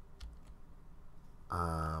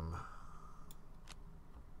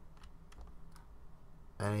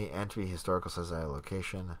 Any entry historical says I have a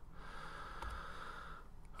location.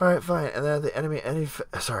 Alright, fine. And then at the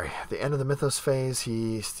the end of the Mythos phase,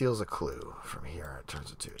 he steals a clue from here. It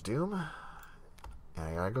turns into a Doom. And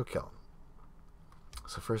I gotta go kill him.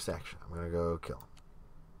 So first action, I'm gonna go kill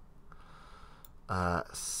him.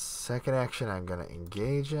 Second action, I'm gonna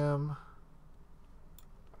engage him.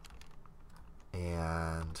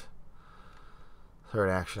 And third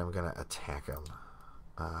action, I'm gonna attack him.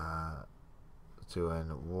 Doing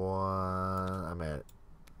 1. I'm at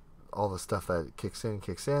all the stuff that kicks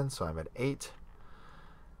in, so I'm at 8.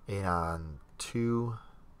 8 on 2.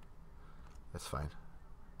 That's fine.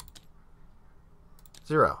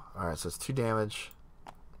 0. Alright, so it's 2 damage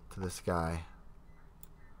to this guy.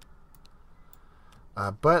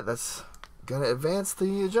 But that's gonna advance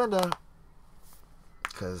the agenda.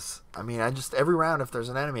 Because, I mean, every round, if there's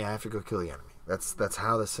an enemy, I have to go kill the enemy. That's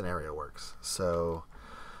how this scenario works. So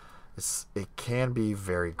it can be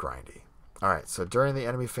very grindy. Alright, so during the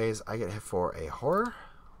enemy phase, I get hit for a horror.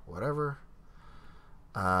 Whatever.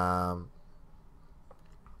 And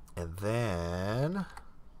then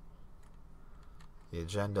the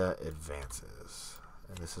agenda advances.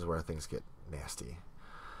 And this is where things get nasty.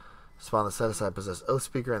 Spawn the set-aside possess Oath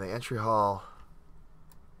Speaker in the entry hall.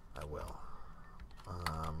 I will.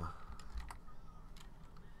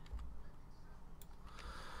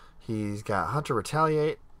 He's got Hunter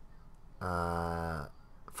Retaliate.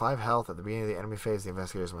 5 health at the beginning of the enemy phase. The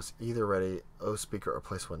investigators must either ready Oath Speaker or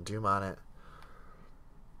place 1 Doom on it.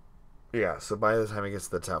 Yeah, so by the time it gets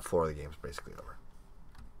to the top floor, the game's basically over.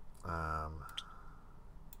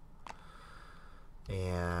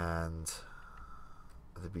 And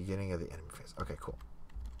at the beginning of the enemy phase. Okay, cool.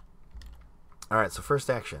 Alright, so first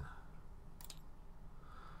action.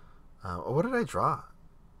 What did I draw?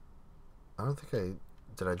 I don't think I...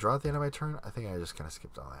 Did I draw at the end of my turn? I think I just kind of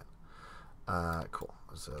skipped all that. Cool.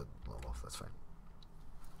 It was a lone wolf. That's fine.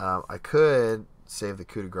 I could save the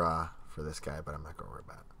coup de grace for this guy, but I'm not going to worry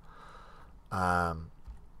about it.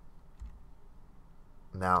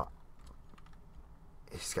 Now,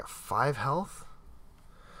 he's got 5 health.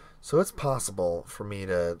 So it's possible for me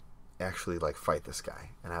to actually like fight this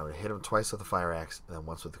guy. And I would hit him twice with a fire axe and then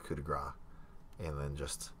once with the coup de grace. And then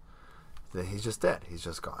he's just dead. He's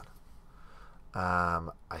just gone.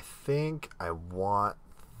 I think I want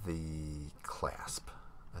the clasp.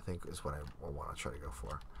 I think is what I want to try to go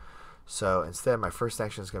for. So instead, my first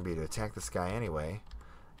action is going to be to attack this guy anyway.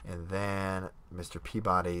 And then Mr.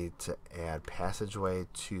 Peabody to add passageway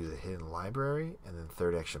to the hidden library. And then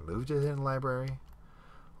third action, move to the hidden library.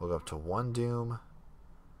 We'll go up to 1 Doom.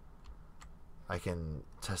 I can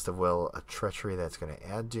Test of Will a treachery that's going to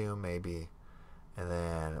add Doom maybe. And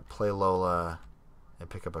then play Lola and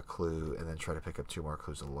pick up a clue. And then try to pick up 2 more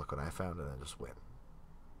clues and look what I found and then just win.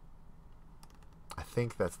 I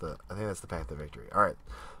think that's the path to victory. Alright.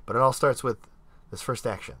 But it all starts with this first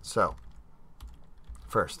action. So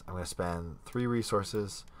first, I'm going to spend 3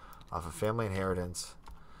 resources off of family inheritance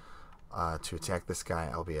to attack this guy.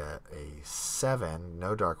 I'll be at a 7,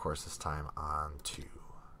 no Dark Horse this time, on 2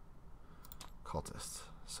 cultists.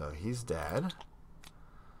 So he's dead.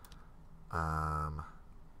 A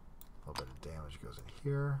little bit of damage goes in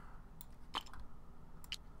here.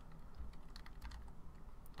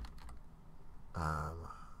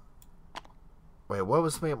 Wait, why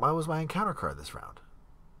was my encounter card this round?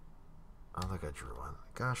 I don't think I drew one.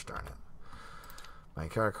 Gosh darn it. My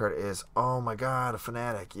encounter card is, oh my god, a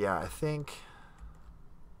fanatic. Yeah, I think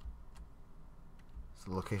It's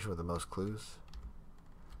the location with the most clues.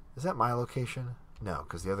 Is that my location? No,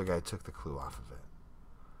 because the other guy took the clue off of it.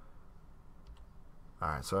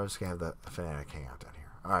 Alright, so I'm just going to have the fanatic hang out down here.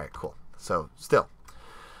 Alright, cool. So, still.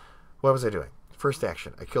 What was I doing? First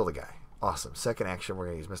action, I kill the guy. Awesome. Second action, we're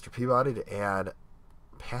going to use Mr. Peabody to add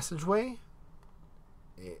passageway.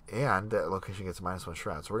 And that location gets a -1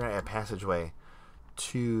 shroud. So we're going to add passageway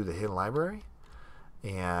to the hidden library.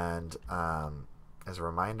 And as a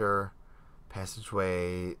reminder,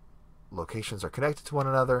 passageway locations are connected to one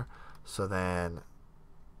another. So then,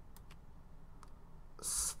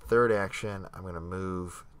 third action, I'm going to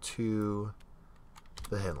move to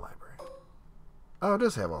the hidden library. Oh, it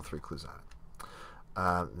does have all 3 clues on it.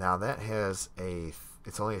 Now that has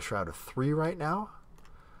it's only a shroud of 3 right now,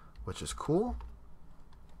 which is cool.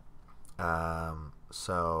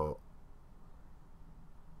 So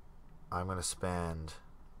I'm going to spend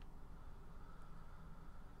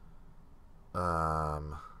I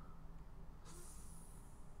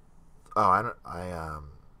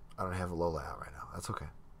don't have Lola out right now. That's okay.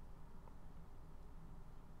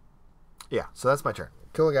 Yeah, so that's my turn.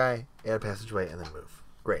 Kill a guy, add a passageway, and then move.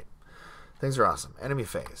 Great. Things are awesome. Enemy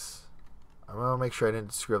phase. I want to make sure I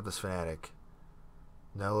didn't screw up this fanatic.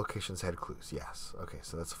 No locations had clues. Yes. Okay,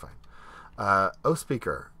 so that's fine. O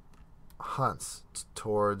Speaker hunts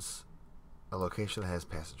towards a location that has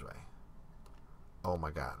passageway. Oh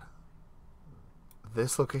my god.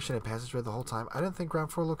 This location had passageway the whole time? I didn't think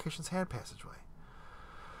ground floor locations had passageway.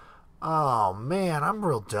 Oh man, I'm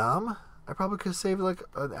real dumb. I probably could have saved like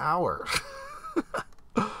an hour.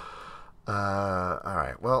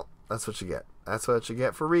 Alright, well, that's what you get. That's what you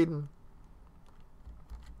get for reading.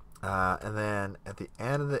 And then at the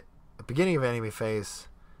end of the beginning of enemy phase,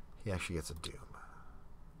 he actually gets a doom.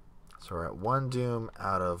 So we're at 1 doom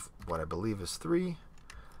out of what I believe is 3.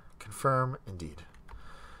 Confirm, indeed.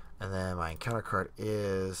 And then my encounter card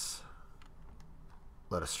is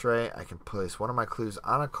Led Astray. I can place one of my clues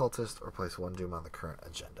on a cultist or place 1 doom on the current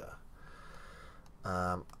agenda.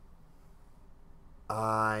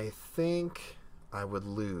 I think I would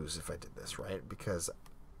lose if I did this, right? Because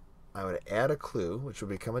I would add a clue, which would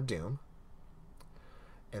become a doom.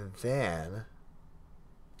 And then,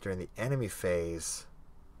 during the enemy phase,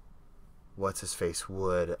 What's-His-Face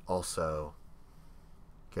would also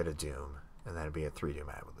get a doom. And that would be a 3 doom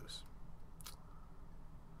I would lose.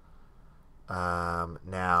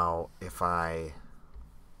 Now, if I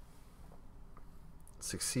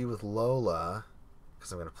succeed with Lola,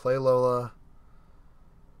 because I'm going to play Lola.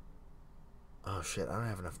 Oh shit, I don't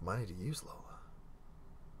have enough money to use Lola.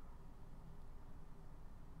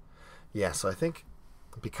 Yeah, so I think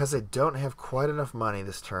because I don't have quite enough money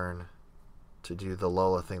this turn to do the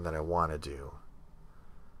Lola thing that I want to do,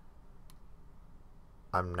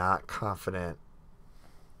 I'm not confident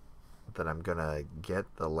that I'm going to get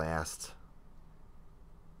the last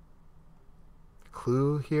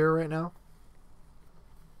clue here right now.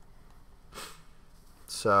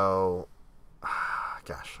 So,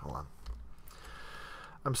 gosh, hold on.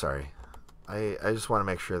 I'm sorry. I just want to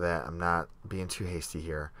make sure that I'm not being too hasty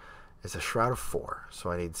here. It's a shroud of 4,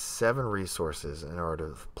 so I need 7 resources in order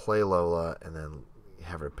to play Lola and then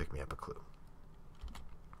have her pick me up a clue.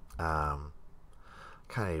 Kind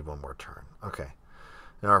of need 1 more turn. Okay.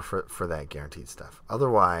 In order for that guaranteed stuff.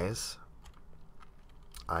 Otherwise,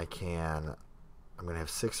 I'm going to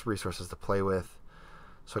have 6 resources to play with.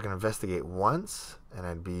 So I can investigate once, and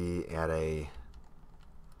I'd be at a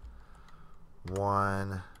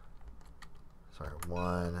 1,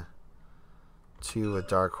 2 with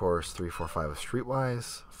Dark Horse, 3, 4, 5 with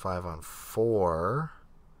Streetwise, 5 on 4,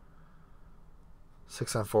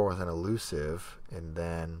 6 on 4 with an Elusive, and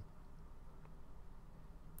then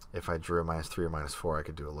if I drew a -3 or -4, I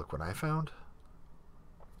could do a Look What I Found.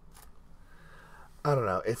 I don't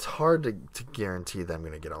know. It's hard to guarantee that I'm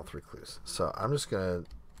going to get all 3 clues. So I'm just going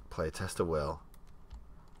to play a Test of Will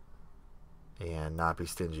and not be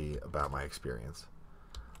stingy about my experience.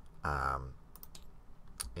 And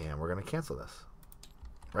we're going to cancel this.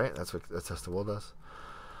 Right? That's what a Test of Will does.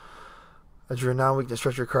 I drew a non-weak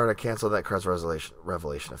destructure card. I cancel that card's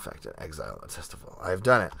revelation effect and exile a Test of Will. I've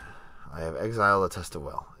done it. I have exiled a Test of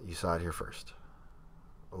Will. You saw it here first.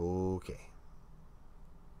 Okay.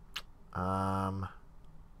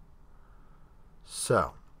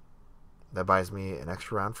 So that buys me an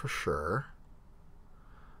extra round for sure.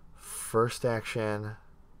 First action,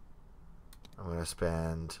 I'm going to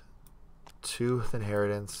spend 2 with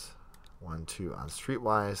Inheritance, 1, 2 on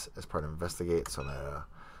Streetwise as part of Investigate. So I'm at a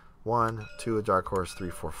 1, 2 with Dark Horse, 3,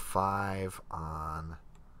 4, 5 on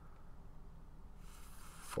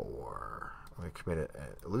 4. I'm going to commit it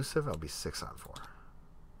at Elusive. I'll be 6 on 4.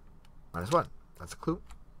 -1. That's a clue.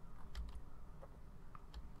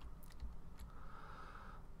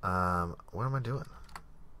 What am I doing?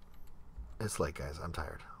 It's late, guys. I'm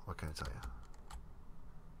tired. What can I tell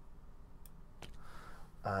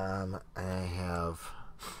you? I have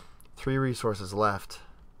 3 resources left.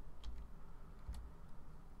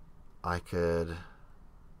 I could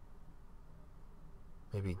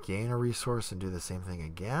maybe gain a resource and do the same thing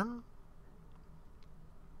again.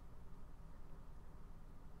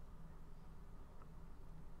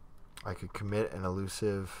 I could commit an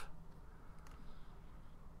elusive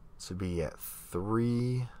to be at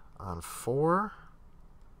 3 on 4.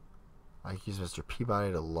 I could use Mr.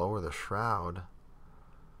 Peabody to lower the shroud.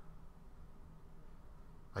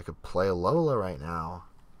 I could play Lola right now.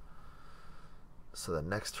 So the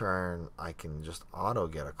next turn I can just auto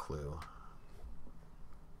get a clue.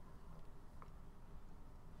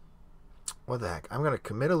 What the heck? I'm going to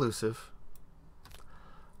commit elusive.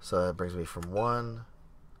 So that brings me from 1,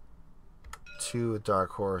 2 with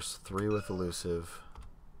Dark Horse, 3 with elusive.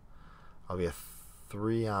 I'll be a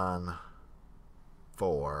 3 on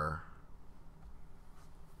 4.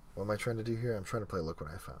 What am I trying to do here? I'm trying to play Look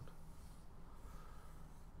What I Found.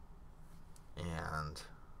 And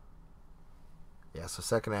yeah, so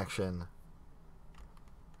second action.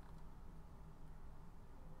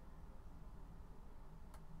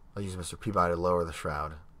 I'll use Mr. Peabody to lower the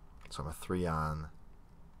shroud. So I'm a 3 on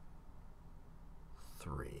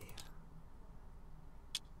 3.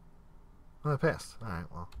 Oh, I passed. Alright,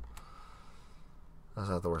 well. That's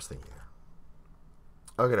not the worst thing either.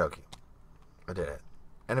 Okie dokie. I did it.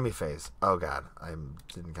 Enemy phase. Oh god. I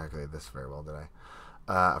didn't calculate this very well, did I?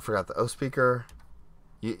 I forgot the O speaker.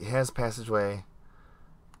 It has passageway.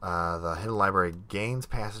 The hidden library gains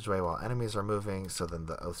passageway while enemies are moving. So then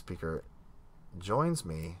the O speaker joins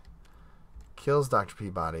me. Kills Dr.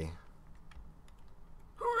 Peabody.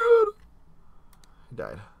 Oh god. He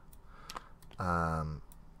died.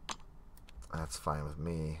 That's fine with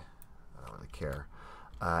me. I don't really care.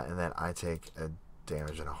 And then I take a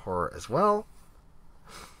damage and a horror as well.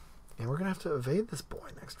 And we're going to have to evade this boy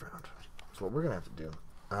next round. That's what we're going to have to do.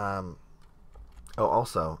 Oh,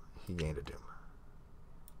 also, he gained a doom.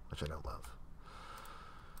 Which I don't love.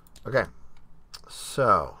 Okay.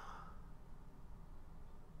 So.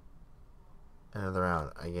 End of the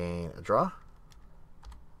round. I gain a draw.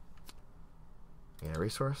 Gain a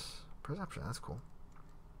resource. Perception. That's cool.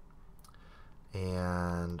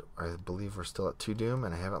 And I believe we're still at 2 doom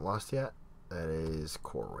and I haven't lost yet. That is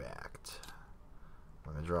correct.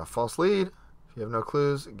 I'm going to draw a false lead. If you have no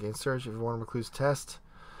clues, gain search. If you want more clues, test.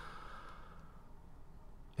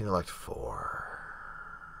 Intellect 4.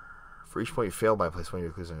 For each point you fail by, place 1 of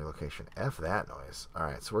your clues on your location. F that noise.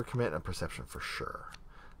 Alright, so we're committing a perception for sure.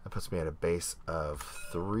 That puts me at a base of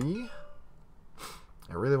 3.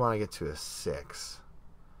 I really want to get to a 6.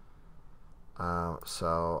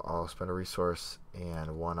 So I'll spend a resource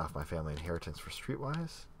and 1 off my family inheritance for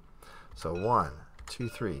Streetwise. So 1, 2,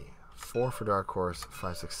 3, 4 for Dark Horse,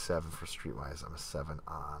 5, 6, 7 for Streetwise. I'm a 7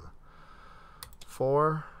 on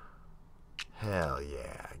 4. Hell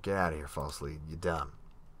yeah. Get out of here, false lead. You dumb.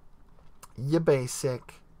 You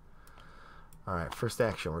basic. Alright, first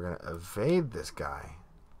action. We're going to evade this guy.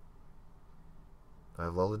 Do I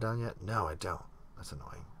have Lola down yet? No, I don't. That's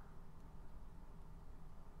annoying.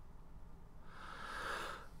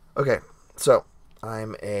 Okay, so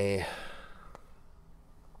I'm a...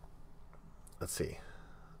 Let's see.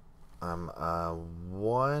 I'm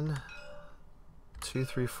 1, 2,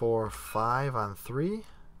 3, 4, 5 on 3.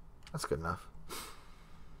 That's good enough.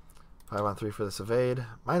 5 on 3 for this evade.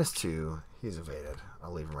 -2. He's evaded.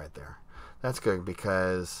 I'll leave him right there. That's good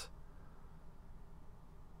because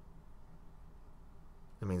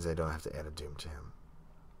it means I don't have to add a doom to him.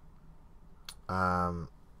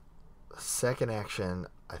 Second action,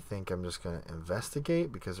 I think I'm just going to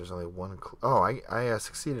investigate because there's only 1... Oh, I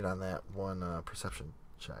succeeded on that 1 perception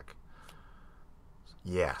check.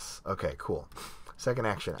 Yes. Okay, cool. Second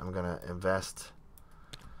action, I'm going to invest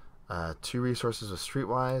 2 resources with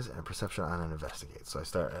Streetwise and a perception on an investigate. So I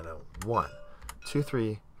start at a 1, 2,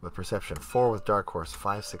 3 with perception, 4 with Dark Horse,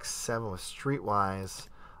 5, 6, 7 with Streetwise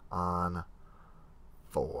on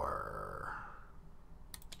 4.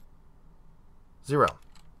 0.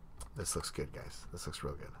 This looks good, guys. This looks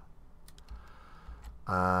real good.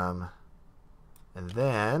 And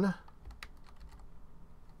then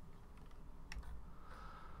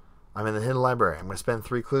I'm in the hidden library. I'm going to spend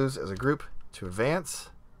 3 clues as a group to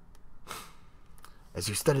advance. As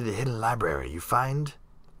you study the hidden library, you find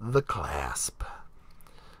the clasp.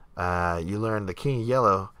 You learn the King of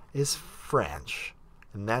Yellow is French.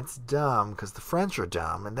 And that's dumb because the French are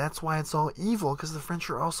dumb, and that's why it's all evil because the French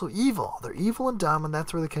are also evil. They're evil and dumb, and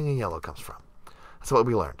that's where the King of Yellow comes from. That's what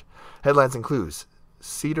we learned. Headlines include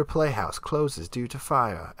Cedar Playhouse closes due to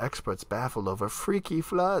fire. Experts baffled over freaky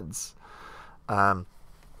floods.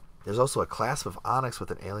 There's also a clasp of onyx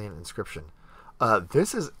with an alien inscription.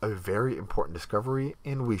 This is a very important discovery,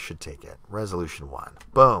 and we should take it. Resolution 1.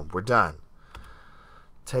 Boom, we're done.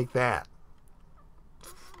 Take that,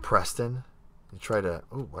 Preston. You try to...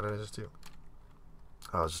 Oh, what did I just do?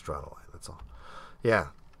 Oh, I was just drawing a line, that's all. Yeah,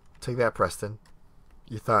 take that, Preston.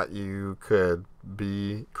 You thought you could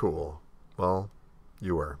be cool. Well,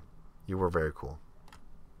 you were. You were very cool.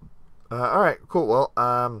 Alright, cool. Well,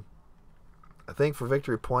 I think for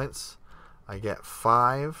victory points, I get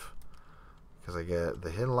 5. Because I get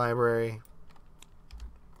the hidden library.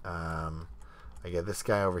 I get this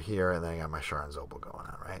guy over here, and then I got my Sharon Zobel going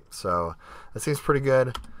on, right? So that seems pretty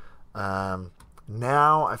good.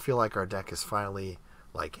 Now I feel like our deck is finally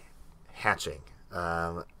like hatching.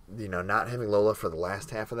 You know, not having Lola for the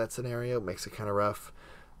last half of that scenario makes it kind of rough.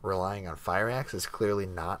 Relying on Fire Axe is clearly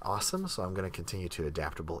not awesome, so I'm going to continue to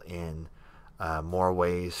Adaptable in more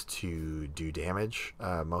ways to do damage,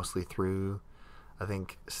 mostly through, I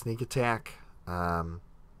think, Sneak Attack,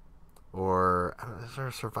 or I don't know, is there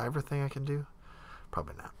a Survivor thing I can do?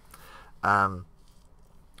 Probably not.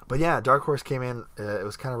 But yeah, Dark Horse came in. It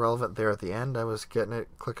was kind of relevant there at the end. I was getting it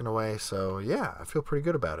clicking away, so yeah, I feel pretty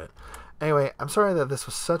good about it. Anyway, I'm sorry that this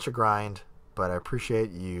was such a grind, but I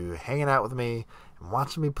appreciate you hanging out with me and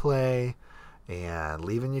watching me play and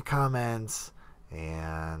leaving your comments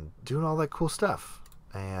and doing all that cool stuff.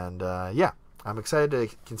 And yeah, I'm excited to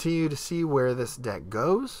continue to see where this deck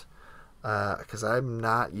goes, because I'm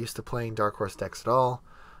not used to playing Dark Horse decks at all.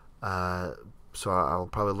 So I'll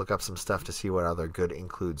probably look up some stuff to see what other good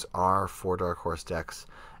includes are for Dark Horse decks.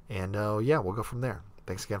 And yeah, we'll go from there.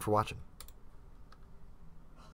 Thanks again for watching.